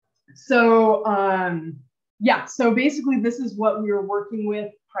 So basically this is what we were working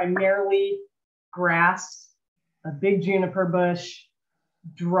with, primarily grass, a big juniper bush,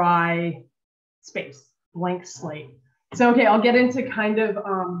 dry space, blank slate. So, okay, I'll get into kind of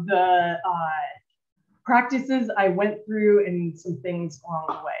the practices I went through and some things along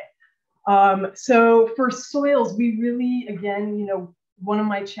the way. So for soils, we really, again, one of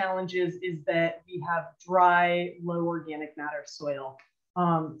my challenges is that we have dry, low organic matter soil.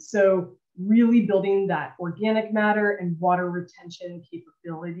 So really building that organic matter and water retention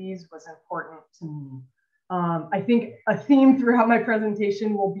capabilities was important to me. I think a theme throughout my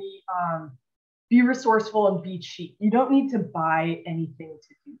presentation will be resourceful and be cheap. You don't need to buy anything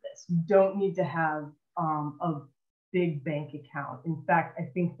to do this. You don't need to have a big bank account. In fact, I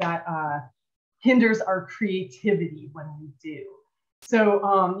think that hinders our creativity when we do.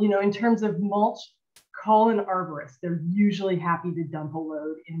 So, in terms of mulch, call an arborist. They're usually happy to dump a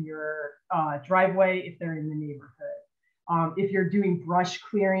load in your driveway if they're in the neighborhood. If you're doing brush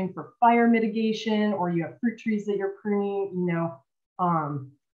clearing for fire mitigation, or you have fruit trees that you're pruning,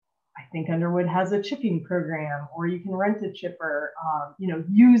 I think Underwood has a chipping program, or you can rent a chipper,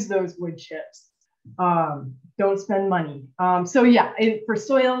 use those wood chips. Don't spend money. For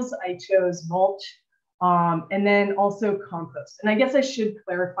soils, I chose mulch, and then also compost. And I guess I should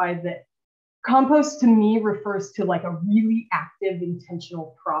clarify that compost to me refers to like a really active,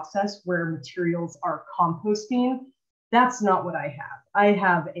 intentional process where materials are composting. That's not what I have. I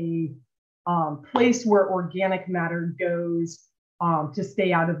have a place where organic matter goes to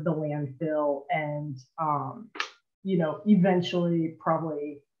stay out of the landfill and, eventually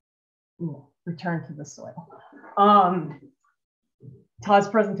probably return to the soil. Todd's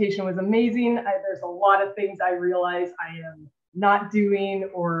presentation was amazing. There's a lot of things I realize I am not doing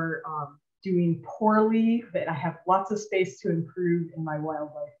or doing poorly, that I have lots of space to improve in my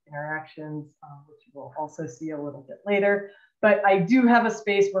wildlife interactions, which we'll also see a little bit later. But I do have a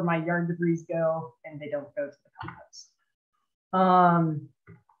space where my yard debris go and they don't go to the compost.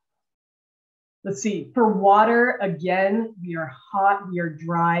 Let's see, for water, again, we are hot, we are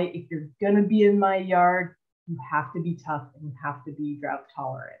dry. If you're gonna be in my yard, you have to be tough and you have to be drought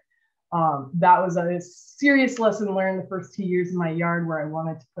tolerant. That was a serious lesson learned the first 2 years in my yard, where I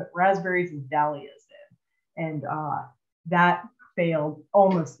wanted to put raspberries and dahlias in, and that failed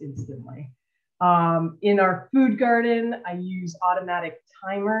almost instantly. In our food garden, I use automatic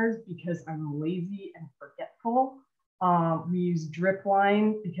timers because I'm lazy and forgetful. We use drip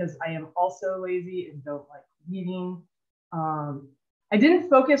line because I am also lazy and don't like weeding. I didn't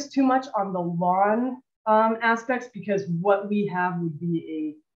focus too much on the lawn aspects, because what we have would be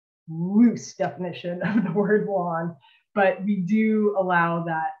a loose definition of the word lawn, but we do allow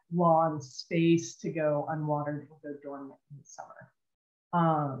that lawn space to go unwatered and go dormant in the summer.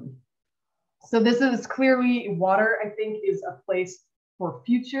 So this is clearly water, I think, is a place for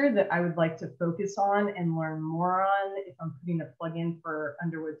future that I would like to focus on and learn more on. If I'm putting a plug in for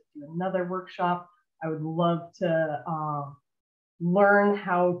Underwood to do another workshop, I would love to learn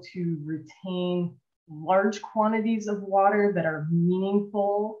how to retain large quantities of water that are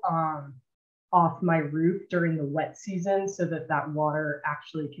meaningful off my roof during the wet season, so that that water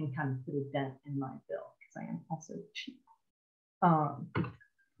actually can kind of put a dent in my bill, because I am also cheap.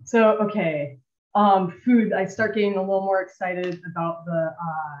 Food, I start getting a little more excited about the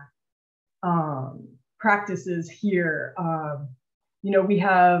practices here. We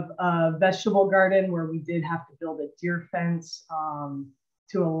have a vegetable garden where we did have to build a deer fence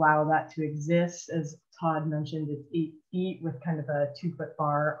to allow that to exist. As Todd mentioned, it's 8 feet with kind of a 2-foot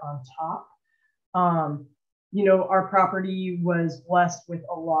bar on top. Our property was blessed with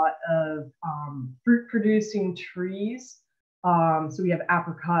a lot of fruit producing trees. So we have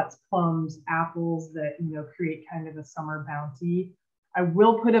apricots, plums, apples that, create kind of a summer bounty. I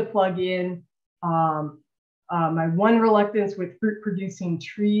will put a plug in. My one reluctance with fruit producing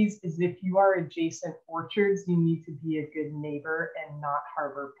trees is if you are adjacent orchards, you need to be a good neighbor and not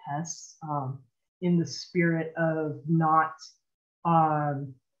harbor pests, in the spirit of not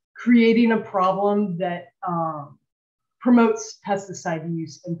creating a problem that promotes pesticide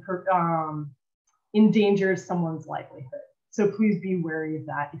use and endangers someone's livelihood. So please be wary of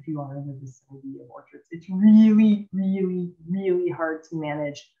that if you are in the vicinity of orchards. It's really, really, really hard to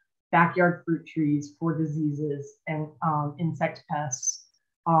manage backyard fruit trees for diseases and insect pests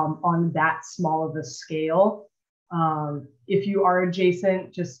on that small of a scale. If you are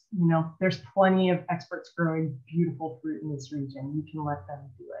adjacent, just, you know, there's plenty of experts growing beautiful fruit in this region. You can let them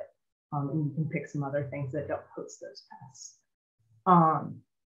do it. And you can pick some other things that don't pose those pests.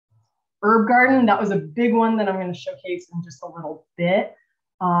 Herb garden, that was a big one that I'm going to showcase in just a little bit.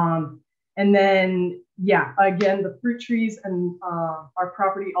 And then, yeah, again, the fruit trees and our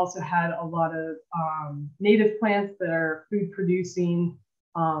property also had a lot of native plants that are food producing,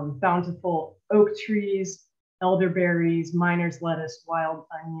 bountiful oak trees, elderberries, miner's lettuce, wild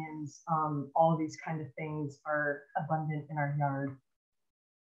onions, all of these kind of things are abundant in our yard.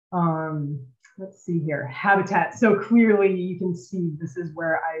 Let's see here, habitat. So clearly you can see this is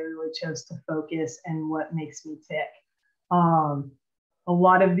where I really chose to focus and what makes me tick. A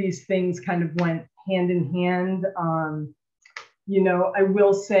lot of these things kind of went hand in hand. You know, I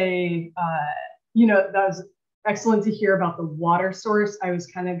will say, you know, that was excellent to hear about the water source. I was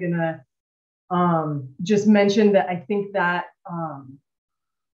kind of gonna just mention that I think that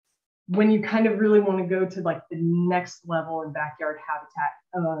when you kind of really want to go to like the next level in backyard habitat,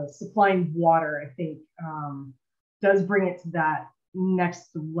 supplying water, I think does bring it to that next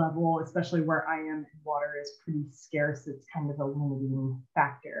level, especially where I am. Water is pretty scarce. It's kind of a limiting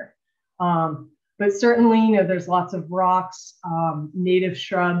factor. But certainly, you know, there's lots of rocks, native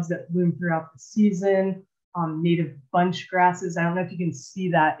shrubs that bloom throughout the season, native bunch grasses. I don't know if you can see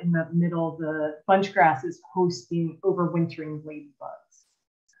that in the middle. The bunch grass is hosting overwintering ladybugs.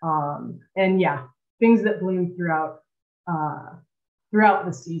 And yeah, things that bloom throughout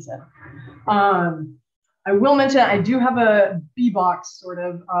the season. I will mention I do have a bee box, sort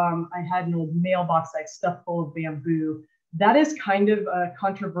of. I had an old mailbox I stuffed full of bamboo. That is kind of a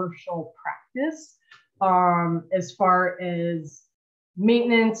controversial practice as far as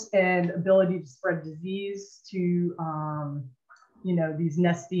maintenance and ability to spread disease to, you know, these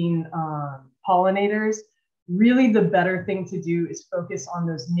nesting pollinators. Really, the better thing to do is focus on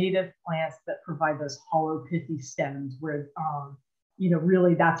those native plants that provide those hollow, pithy stems where, you know,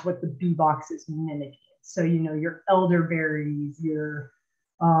 really that's what the bee box is mimicking. So, you know, your elderberries, your,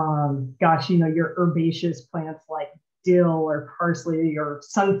 gosh, you know, your herbaceous plants like dill or parsley or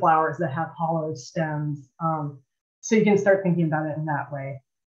sunflowers that have hollow stems. So you can start thinking about it in that way.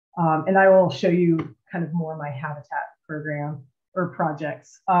 And I will show you kind of more of my habitat program or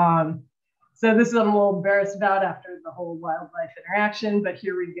projects. So this is what I'm a little embarrassed about after the whole wildlife interaction, but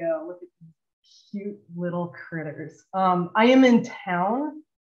here we go. Look at these cute little critters. I am in town,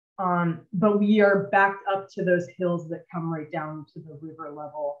 but we are backed up to those hills that come right down to the river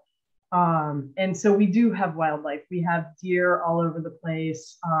level. And so we do have wildlife. We have deer all over the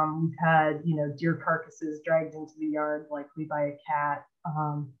place. We've had, you know, deer carcasses dragged into the yard likely by a cat.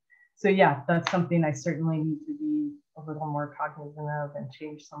 So yeah, that's something I certainly need to be a little more cognizant of and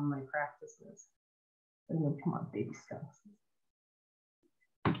change some of my practices. And then come on, baby steps.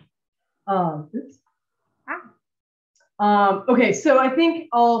 Oops. Okay, so I think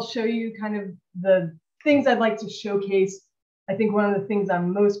I'll show you kind of the things I'd like to showcase. I think one of the things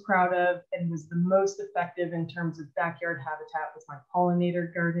I'm most proud of and was the most effective in terms of backyard habitat was my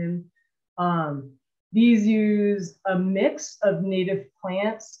pollinator garden. These use a mix of native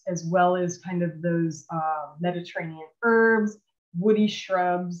plants as well as kind of those Mediterranean herbs, woody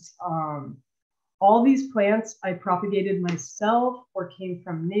shrubs. All these plants I propagated myself or came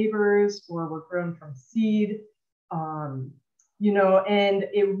from neighbors or were grown from seed. You know, and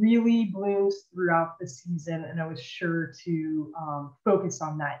it really blooms throughout the season. And I was sure to focus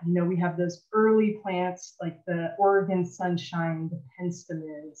on that. You know, we have those early plants like the Oregon sunshine, the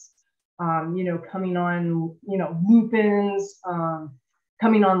penstemons, you know, coming on, you know, lupins,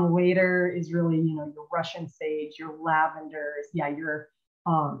 coming on later is really, you know, your Russian sage, your lavenders, yeah, your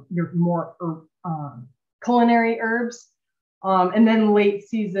more culinary herbs. And then late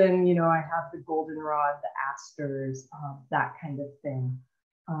season, you know, I have the goldenrod, the asters, that kind of thing.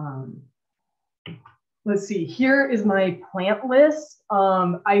 Let's see, here is my plant list.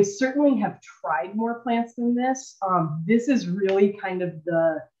 I certainly have tried more plants than this. This is really kind of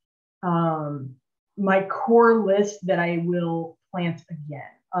the, my core list that I will plant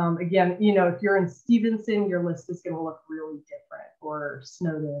again. Again, you know, if you're in Stevenson, your list is going to look really different, or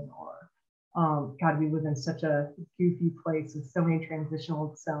Snowden, or God, we live in such a goofy place with so many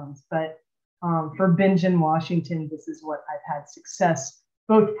transitional zones. But For Bingen, Washington, this is what I've had success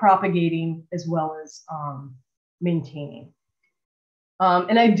both propagating as well as maintaining.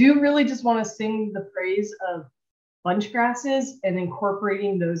 And I do really just want to sing the praise of bunch grasses and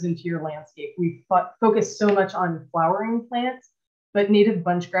incorporating those into your landscape. We focus so much on flowering plants, but native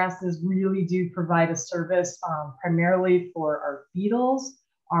bunch grasses really do provide a service primarily for our beetles.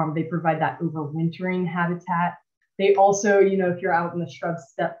 They provide that overwintering habitat. They also, you know, if you're out in the shrub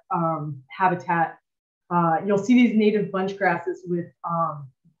steppe habitat, you'll see these native bunch grasses with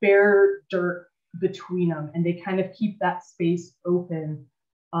bare dirt between them, and they kind of keep that space open.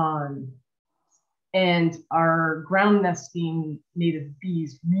 And our ground nesting native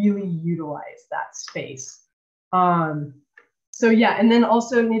bees really utilize that space. So yeah, and then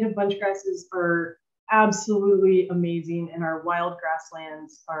also native bunch grasses are absolutely amazing, and our wild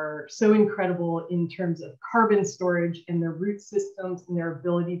grasslands are so incredible in terms of carbon storage and their root systems and their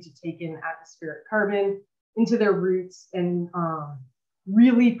ability to take in atmospheric carbon into their roots and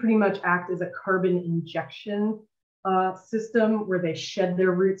really pretty much act as a carbon injection system where they shed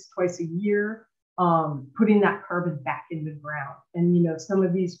their roots twice a year, putting that carbon back in the ground. And, you know, some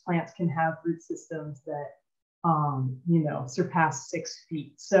of these plants can have root systems that, you know, surpass 6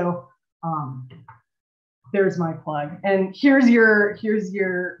 feet. So there's my plug. And here's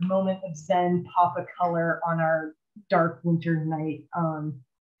your moment of Zen, pop of color on our dark winter night.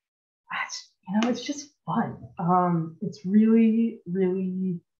 You know, it's just fun. It's really,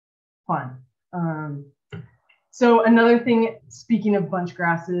 really fun. So another thing, speaking of bunch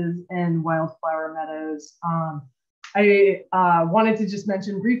grasses and wildflower meadows, I wanted to just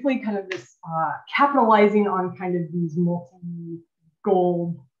mention briefly kind of this capitalizing on kind of these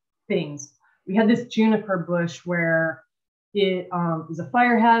multi-goal things. We had this juniper bush where it was a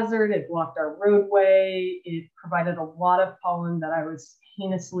fire hazard. It blocked our roadway. It provided a lot of pollen that I was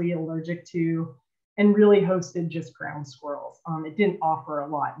heinously allergic to, and really hosted just ground squirrels. It didn't offer a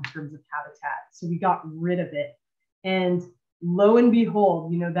lot in terms of habitat. So we got rid of it. And lo and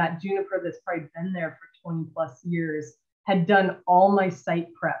behold, you know, that juniper that's probably been there for 20 plus years had done all my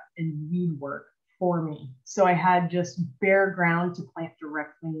site prep and weed work for me. So I had just bare ground to plant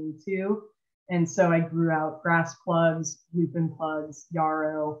directly into. And so I grew out grass plugs, lupin plugs,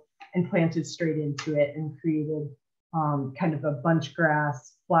 yarrow, and planted straight into it and created kind of a bunch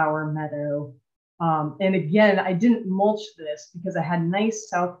grass flower meadow. And again, I didn't mulch this because I had nice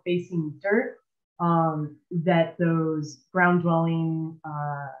south facing dirt that those ground dwelling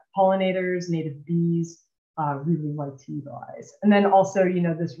pollinators, native bees really like to utilize. And then also, you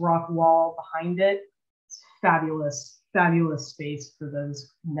know, this rock wall behind it, it's fabulous, fabulous space for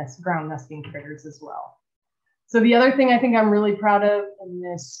those ground nesting critters as well. So the other thing I think I'm really proud of in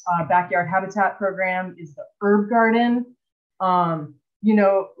this backyard habitat program is the herb garden. You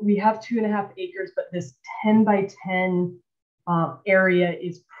know, we have 2.5 acres, but this 10 by 10 area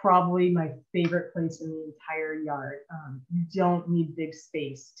is probably my favorite place in the entire yard. You don't need big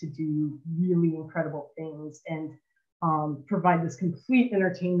space to do really incredible things and provide this complete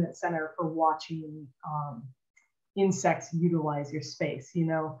entertainment center for watching insects utilize your space. You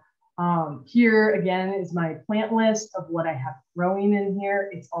know, here again is my plant list of what I have growing in here.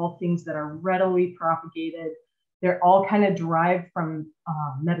 It's all things that are readily propagated. They're all kind of derived from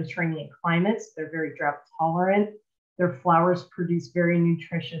Mediterranean climates. They're very drought tolerant. Their flowers produce very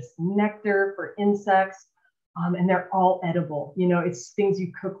nutritious nectar for insects, and they're all edible. You know, it's things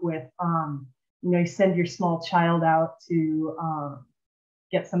you cook with. You know, you send your small child out to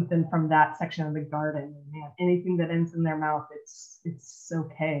get something from that section of the garden. Man, anything that ends in their mouth, it's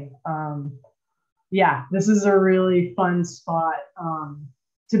okay. Yeah, this is a really fun spot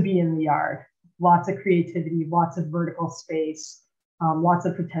to be in the yard. Lots of creativity, lots of vertical space, lots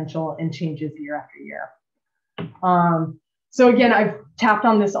of potential, and changes year after year. So again, I've tapped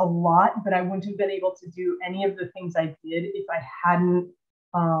on this a lot, but I wouldn't have been able to do any of the things I did if I hadn't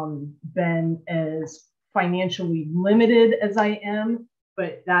been as financially limited as I am.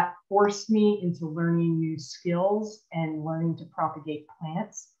 But that forced me into learning new skills and learning to propagate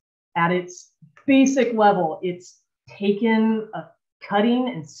plants. At its basic level, it's taken a cutting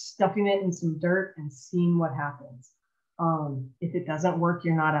and stuffing it in some dirt and seeing what happens. If it doesn't work,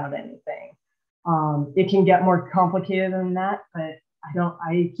 you're not out anything. It can get more complicated than that, but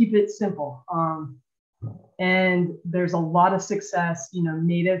I keep it simple. And there's a lot of success, you know,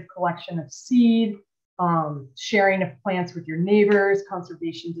 native collection of seed, sharing of plants with your neighbors,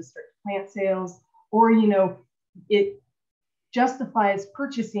 conservation district plant sales, or, you know, it justifies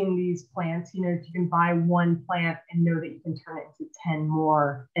purchasing these plants. You know, you can buy one plant and know that you can turn it into 10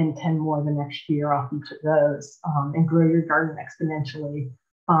 more and 10 more the next year off each of those, and grow your garden exponentially.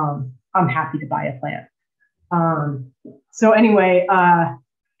 I'm happy to buy a plant. So anyway,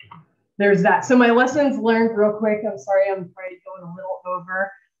 there's that. So my lessons learned real quick. I'm sorry, I'm probably going a little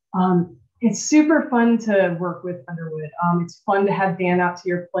over. It's super fun to work with Underwood. It's fun to have Dan out to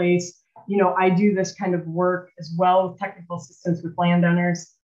your place. You know, I do this kind of work as well with technical assistance with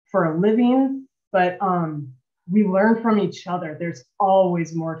landowners for a living, but we learn from each other. There's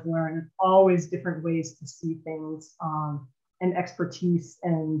always more to learn, always different ways to see things and expertise,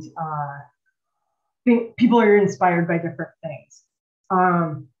 and people are inspired by different things.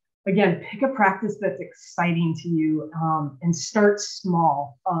 Again, pick a practice that's exciting to you and start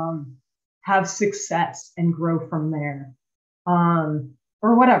small. Have success and grow from there.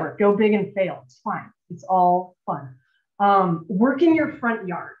 Or whatever, go big and fail. It's fine. It's all fun. Work in your front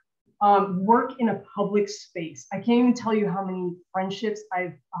yard. Work in a public space. I can't even tell you how many friendships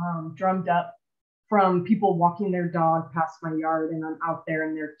I've drummed up from people walking their dog past my yard, and I'm out there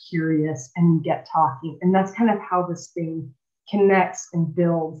and they're curious and get talking. And that's kind of how this thing connects and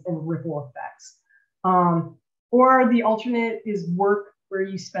builds and ripple effects. Or the alternate is work where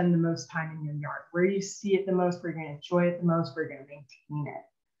you spend the most time in your yard, where you see it the most, where you're going to enjoy it the most, where you're going to maintain it.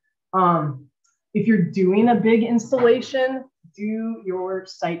 If you're doing a big installation, do your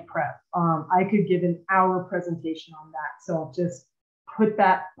site prep. I could give an hour presentation on that, so I'll just put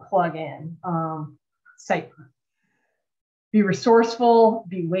that plug in. Site prep. Be resourceful,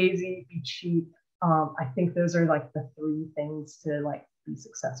 be lazy, be cheap. I think those are like the three things to like be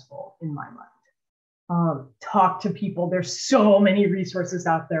successful in my mind. Talk to people. There's so many resources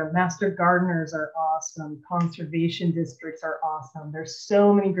out there. Master gardeners are awesome. Conservation districts are awesome. There's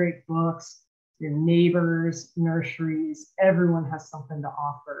so many great books. Your neighbors, nurseries, everyone has something to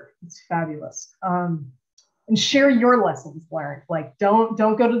offer. It's fabulous. And share your lessons learned. Like don't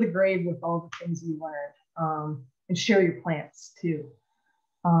go to the grave with all the things you learned. And share your plants too.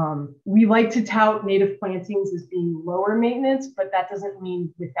 We like to tout native plantings as being lower maintenance, but that doesn't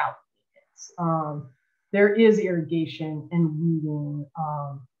mean without maintenance. There is irrigation and weeding,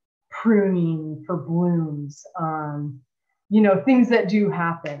 pruning for blooms, you know, things that do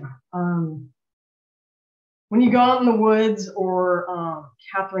happen. When you go out in the woods or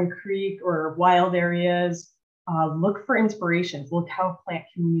Catherine Creek or wild areas, look for inspirations. Look how plant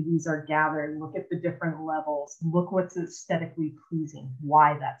communities are gathered. Look at the different levels. Look what's aesthetically pleasing,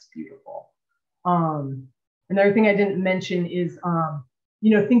 why that's beautiful. Another thing I didn't mention is,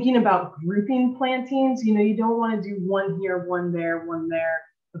 you know, thinking about grouping plantings. You know, you don't want to do one here, one there,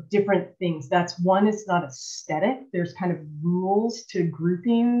 of different things. That's one, it's not aesthetic. There's kind of rules to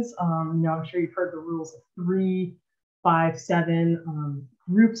groupings. You know, I'm sure you've heard the rules of 3, 5, 7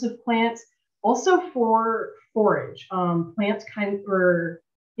 groups of plants. Also for forage, plants or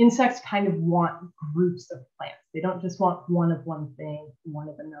insects kind of want groups of plants. They don't just want one of one thing, one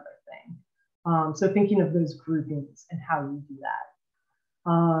of another thing. So thinking of those groupings and how you do that.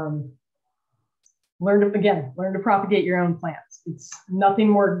 Learn to propagate your own plants. It's nothing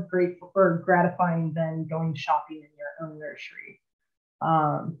more great or gratifying than going shopping in your own nursery.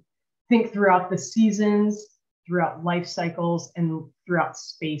 Think throughout the seasons, throughout life cycles, and throughout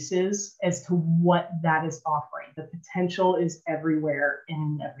spaces as to what that is offering. The potential is everywhere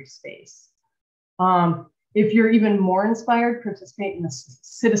in every space. If you're even more inspired, participate in a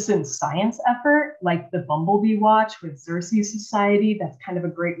citizen science effort like the Bumblebee Watch with Xerces Society. That's kind of a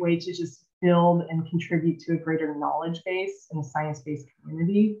great way to just build and contribute to a greater knowledge base in a science-based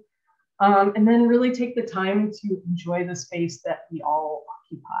community. And then really take the time to enjoy the space that we all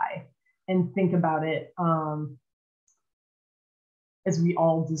occupy and think about it as we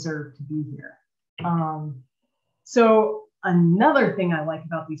all deserve to be here. So another thing I like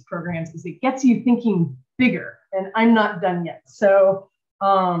about these programs is it gets you thinking bigger, and I'm not done yet. So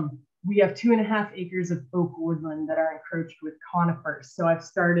we have 2.5 acres of oak woodland that are encroached with conifers. So I've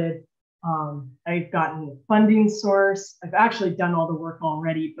started, I've gotten a funding source. I've actually done all the work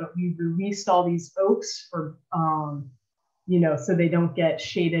already, but we've released all these oaks for, you know, so they don't get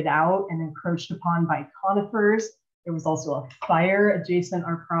shaded out and encroached upon by conifers. There was also a fire adjacent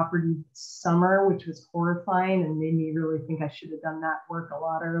our property this summer, which was horrifying and made me really think I should have done that work a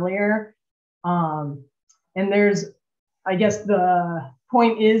lot earlier. And there's, I guess the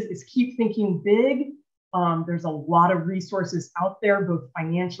point is keep thinking big. There's a lot of resources out there, both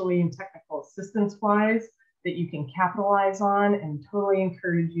financially and technical assistance wise, that you can capitalize on, and totally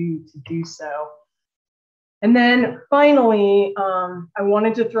encourage you to do so. And then finally, I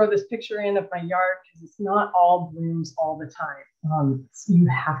wanted to throw this picture in of my yard because it's not all blooms all the time. So you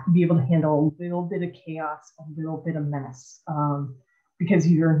have to be able to handle a little bit of chaos, a little bit of mess, because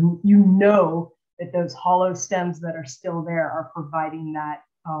you know that those hollow stems that are still there are providing that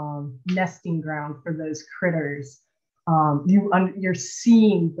nesting ground for those critters, you're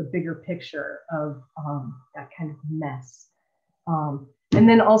seeing the bigger picture of that kind of mess. And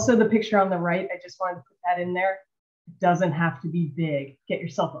then also the picture on the right, I just wanted to put that in there. It doesn't have to be big. Get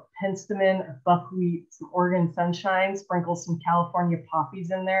yourself a penstemon, a buckwheat, some Oregon sunshine, sprinkle some California poppies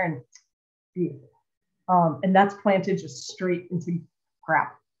in there, and it's beautiful. And that's planted just straight into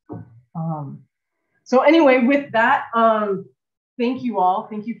crap. So anyway, with that, thank you all.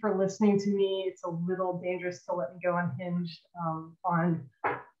 Thank you for listening to me. It's a little dangerous to let me go unhinged on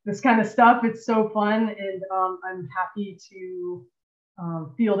this kind of stuff. It's so fun, and I'm happy to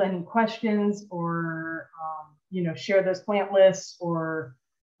field any questions or share those plant lists, or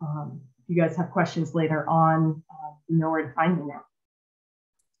if you guys have questions later on, you know where to find me now.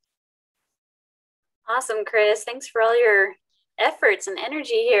 Awesome, Kris. Thanks for all your efforts and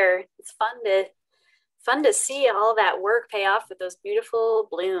energy here. It's fun to see all that work pay off with those beautiful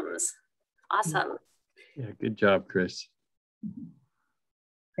blooms. Awesome. Yeah, good job, Kris.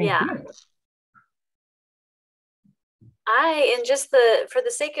 Thank you. For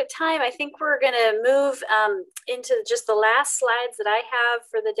the sake of time, I think we're going to move into just the last slides that I have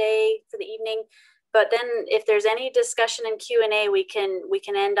for the day, for the evening. But then if there's any discussion and Q&A, we can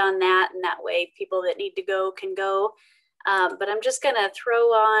end on that, and that way people that need to go can go. But I'm just going to throw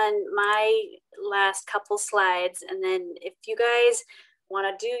on my last couple slides, and then if you guys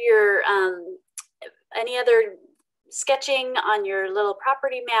want to do your any other sketching on your little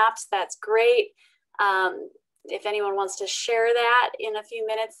property maps, that's great. If anyone wants to share that in a few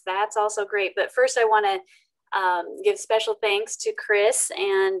minutes, that's also great. But first, I want to give special thanks to Kris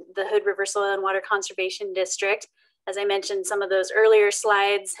and the Hood River Soil and Water Conservation District. As I mentioned, some of those earlier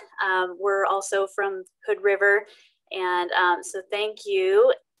slides were also from Hood River. And so thank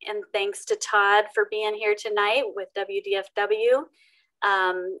you. And thanks to Todd for being here tonight with WDFW.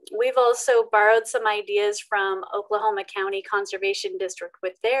 We've also borrowed some ideas from Oklahoma County Conservation District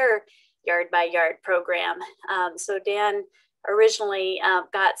with their yard by yard program. So Dan originally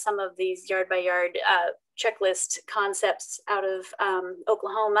got some of these yard by yard checklist concepts out of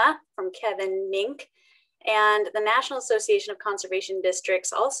Oklahoma from Kevin Mink. And the National Association of Conservation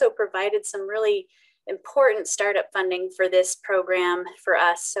Districts also provided some really important startup funding for this program for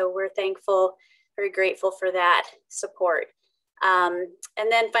us. So we're thankful, very grateful for that support. And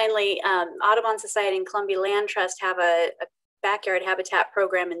then finally, Audubon Society and Columbia Land Trust have a backyard habitat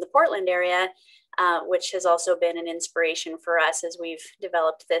program in the Portland area, which has also been an inspiration for us as we've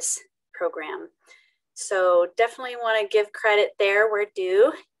developed this program. So definitely want to give credit there where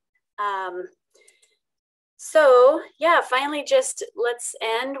due. So yeah, finally, just let's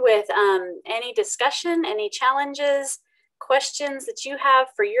end with any discussion, any challenges, questions that you have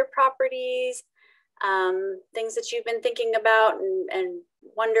for your properties, things that you've been thinking about and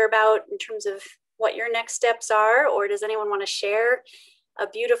wonder about in terms of what your next steps are, or does anyone want to share a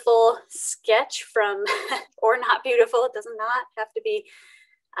beautiful sketch from, or not beautiful, it does not have to be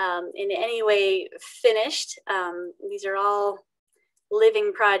in any way finished. These are all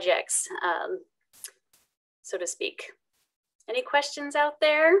living projects, so to speak. Any questions out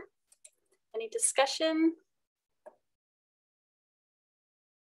there? Any discussion?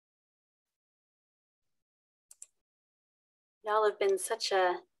 Y'all have been such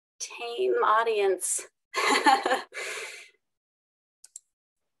a tame audience.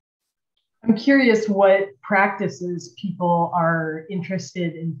 I'm curious what practices people are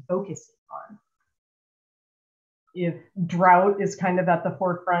interested in focusing on. If drought is kind of at the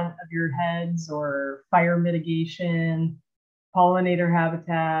forefront of your heads, or fire mitigation, pollinator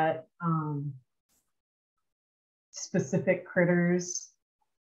habitat, specific critters.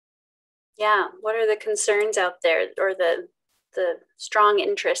 Yeah, what are the concerns out there, or the strong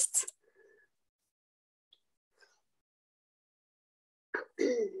interests?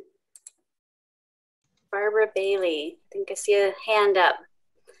 Barbara Bailey, I think I see a hand up.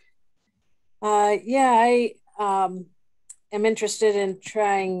 Yeah, I am interested in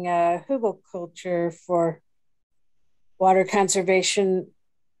trying hugelkultur for water conservation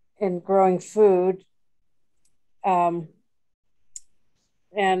and growing food.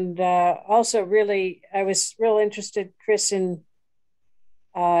 And also really, I was real interested, Kris, in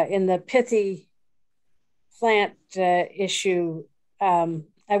the pithy plant issue. I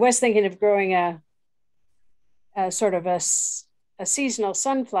was thinking of growing a sort of a seasonal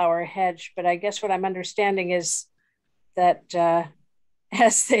sunflower hedge, but I guess what I'm understanding is that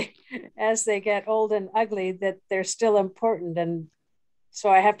as they get old and ugly, that they're still important, and so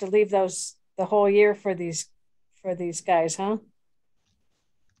I have to leave those the whole year for these guys, huh?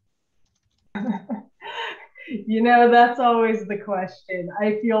 You know, that's always the question.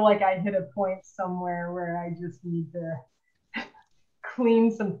 I feel like I hit a point somewhere where I just need to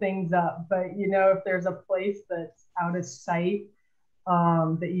clean some things up. But, you know, if there's a place that's out of sight,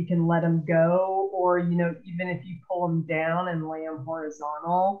 that you can let them go, or, you know, even if you pull them down and lay them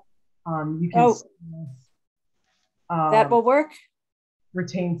horizontal, you can that will work.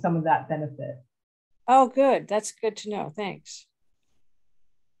 Retain some of that benefit. Oh, good. That's good to know. Thanks.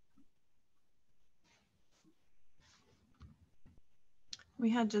 We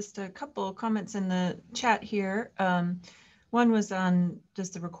had just a couple of comments in the chat here. One was on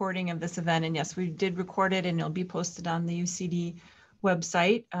just the recording of this event, and yes, we did record it, and it'll be posted on the UCD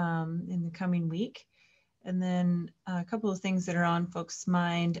website in the coming week. And then a couple of things that are on folks'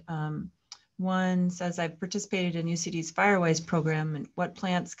 mind. One says, I've participated in UCD's Firewise program, and what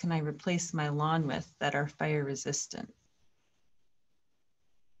plants can I replace my lawn with that are fire resistant?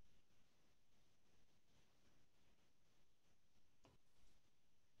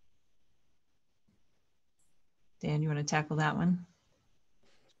 Dan, you want to tackle that one?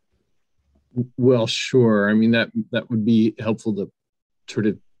 Well, sure. I mean, that would be helpful to sort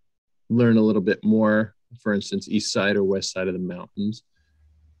of learn a little bit more, for instance, east side or west side of the mountains.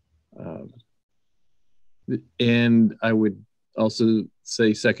 And I would also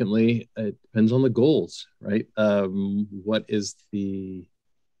say, secondly, it depends on the goals, right? What is the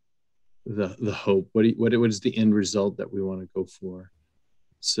hope? What is the end result that we want to go for?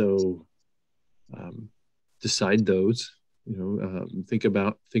 So decide those. You know, think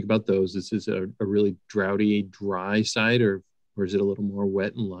about those. Is this a really droughty, dry side, or is it a little more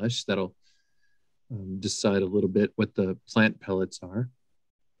wet and lush? That'll decide a little bit what the plant pellets are,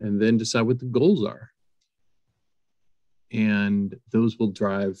 and then decide what the goals are. And those will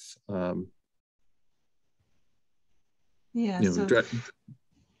drive,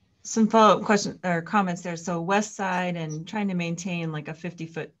 some follow-up questions or comments there. So west side and trying to maintain like a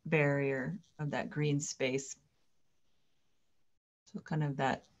 50-foot barrier of that green space. So kind of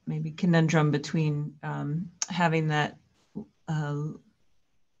that maybe conundrum between having that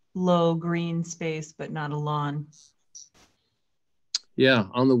low green space, but not a lawn. Yeah,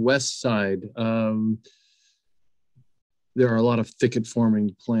 on the west side, there are a lot of thicket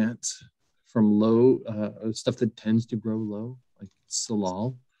forming plants from low, stuff that tends to grow low, like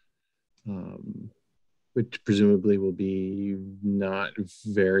salal, which presumably will be not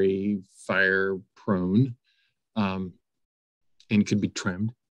very fire prone, and could be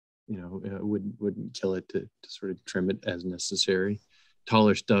trimmed. You know, wouldn't kill it to sort of trim it as necessary.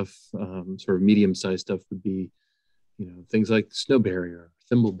 Taller stuff, sort of medium-sized stuff would be, you know, things like snowberry or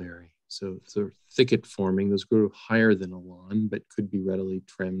thimbleberry. So thicket forming, those grow higher than a lawn, but could be readily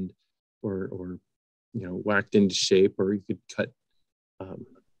trimmed or you know, whacked into shape, or you could cut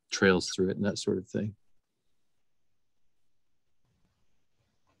trails through it and that sort of thing.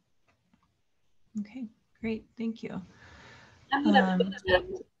 Okay, great, thank you. I'm gonna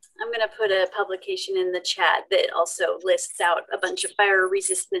put a publication in the chat that also lists out a bunch of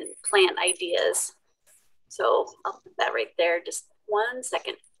fire-resistant plant ideas. So I'll put that right there. Just 1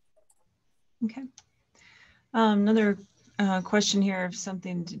 second. Okay. Another question here of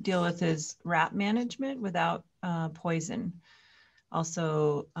something to deal with is rat management without poison.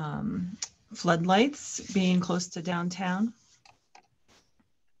 Also, floodlights being close to downtown.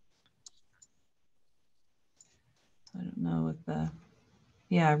 I don't know if the,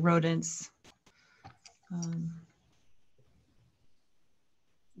 yeah, rodents.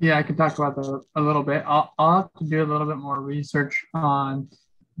 Yeah, I can talk about that a little bit. I'll have to do a little bit more research on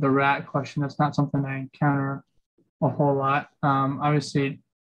the rat question. That's not something I encounter a whole lot. Obviously,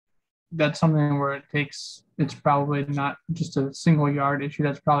 that's something where it's probably not just a single yard issue.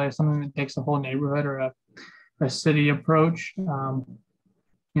 That's probably something that takes a whole neighborhood or a city approach. You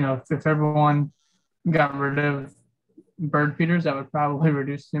know, if everyone got rid of bird feeders, that would probably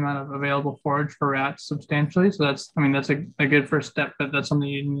reduce the amount of available forage for rats substantially. So that's a good first step, but that's something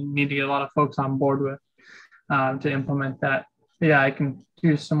you need to get a lot of folks on board with to implement that. But yeah, I can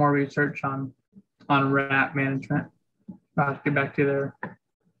do some more research on rat management. I'll get back to you there.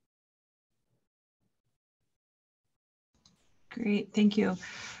 Great, thank you.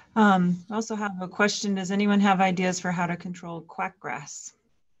 I also have a question. Does anyone have ideas for how to control quackgrass?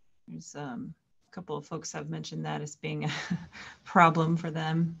 There's a couple of folks have mentioned that as being a problem for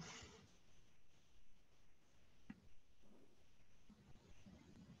them.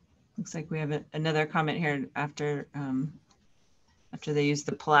 Looks like we have another comment here after they use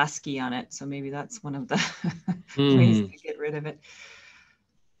the Pulaski on it. So maybe that's one of the ways to get rid of it.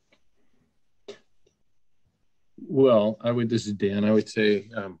 Well, this is Dan. I would say,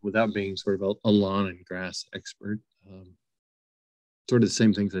 without being sort of a lawn and grass expert, sort of the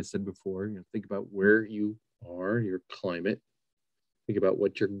same things I said before. Think about where you are, your climate. Think about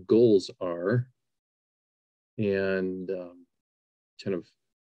what your goals are, and kind of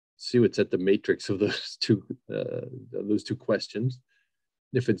see what's at the matrix of those two questions.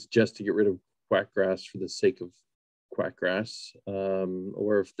 If it's just to get rid of quackgrass for the sake of quackgrass,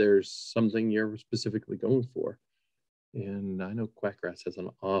 or if there's something you're specifically going for. And I know quackgrass has an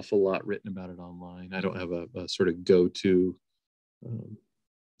awful lot written about it online. I don't have a sort of go-to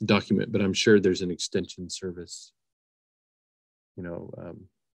document, but I'm sure there's an extension service,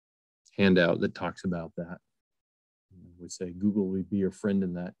 handout that talks about that. I would say Google would be your friend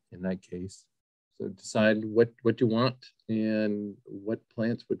in that case. So decide what you want and what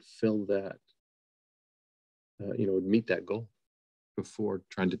plants would fill that, would meet that goal before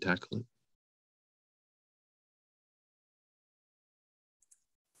trying to tackle it.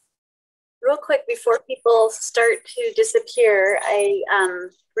 Real quick, before people start to disappear, I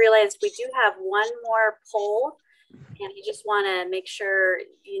realized we do have one more poll, and I just want to make sure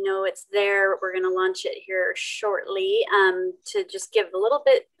it's there. We're going to launch it here shortly to just give a little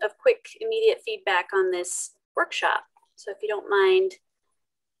bit of quick, immediate feedback on this workshop. So if you don't mind,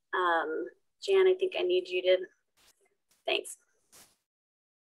 Jan, I think I need you to, thanks.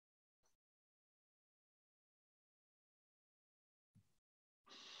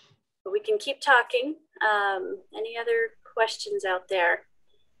 But we can keep talking. Any other questions out there?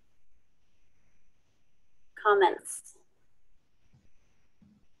 Comments?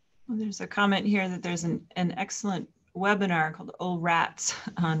 Well, there's a comment here that there's an excellent webinar called Old Rats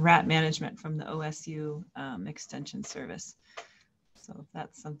on rat management from the OSU Extension Service. So if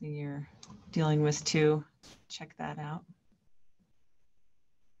that's something you're dealing with too, check that out.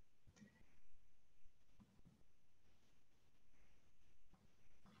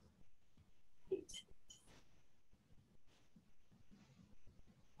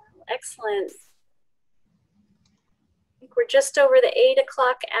 Excellent. I think we're just over the 8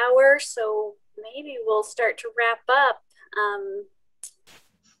 o'clock hour, so maybe we'll start to wrap up.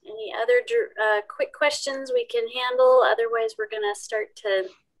 Any other quick questions we can handle? Otherwise, we're going to start to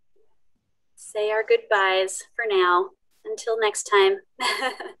say our goodbyes for now. Until next time.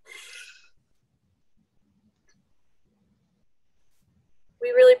 We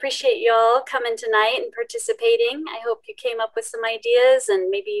really appreciate you all coming tonight and participating. I hope you came up with some ideas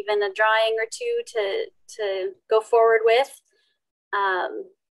and maybe even a drawing or two to go forward with.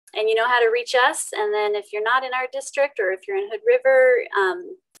 And you know how to reach us. And then if you're not in our district or if you're in Hood River,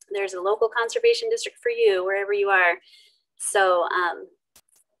 there's a local conservation district for you wherever you are. So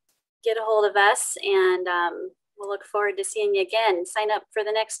get a hold of us, and we'll look forward to seeing you again. Sign up for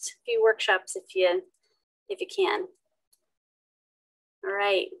the next few workshops if you can. All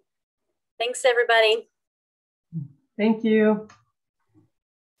right. Thanks, everybody. Thank you.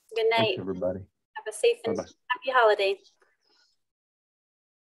 Good night. Thanks, everybody. Have a safe and happy holiday.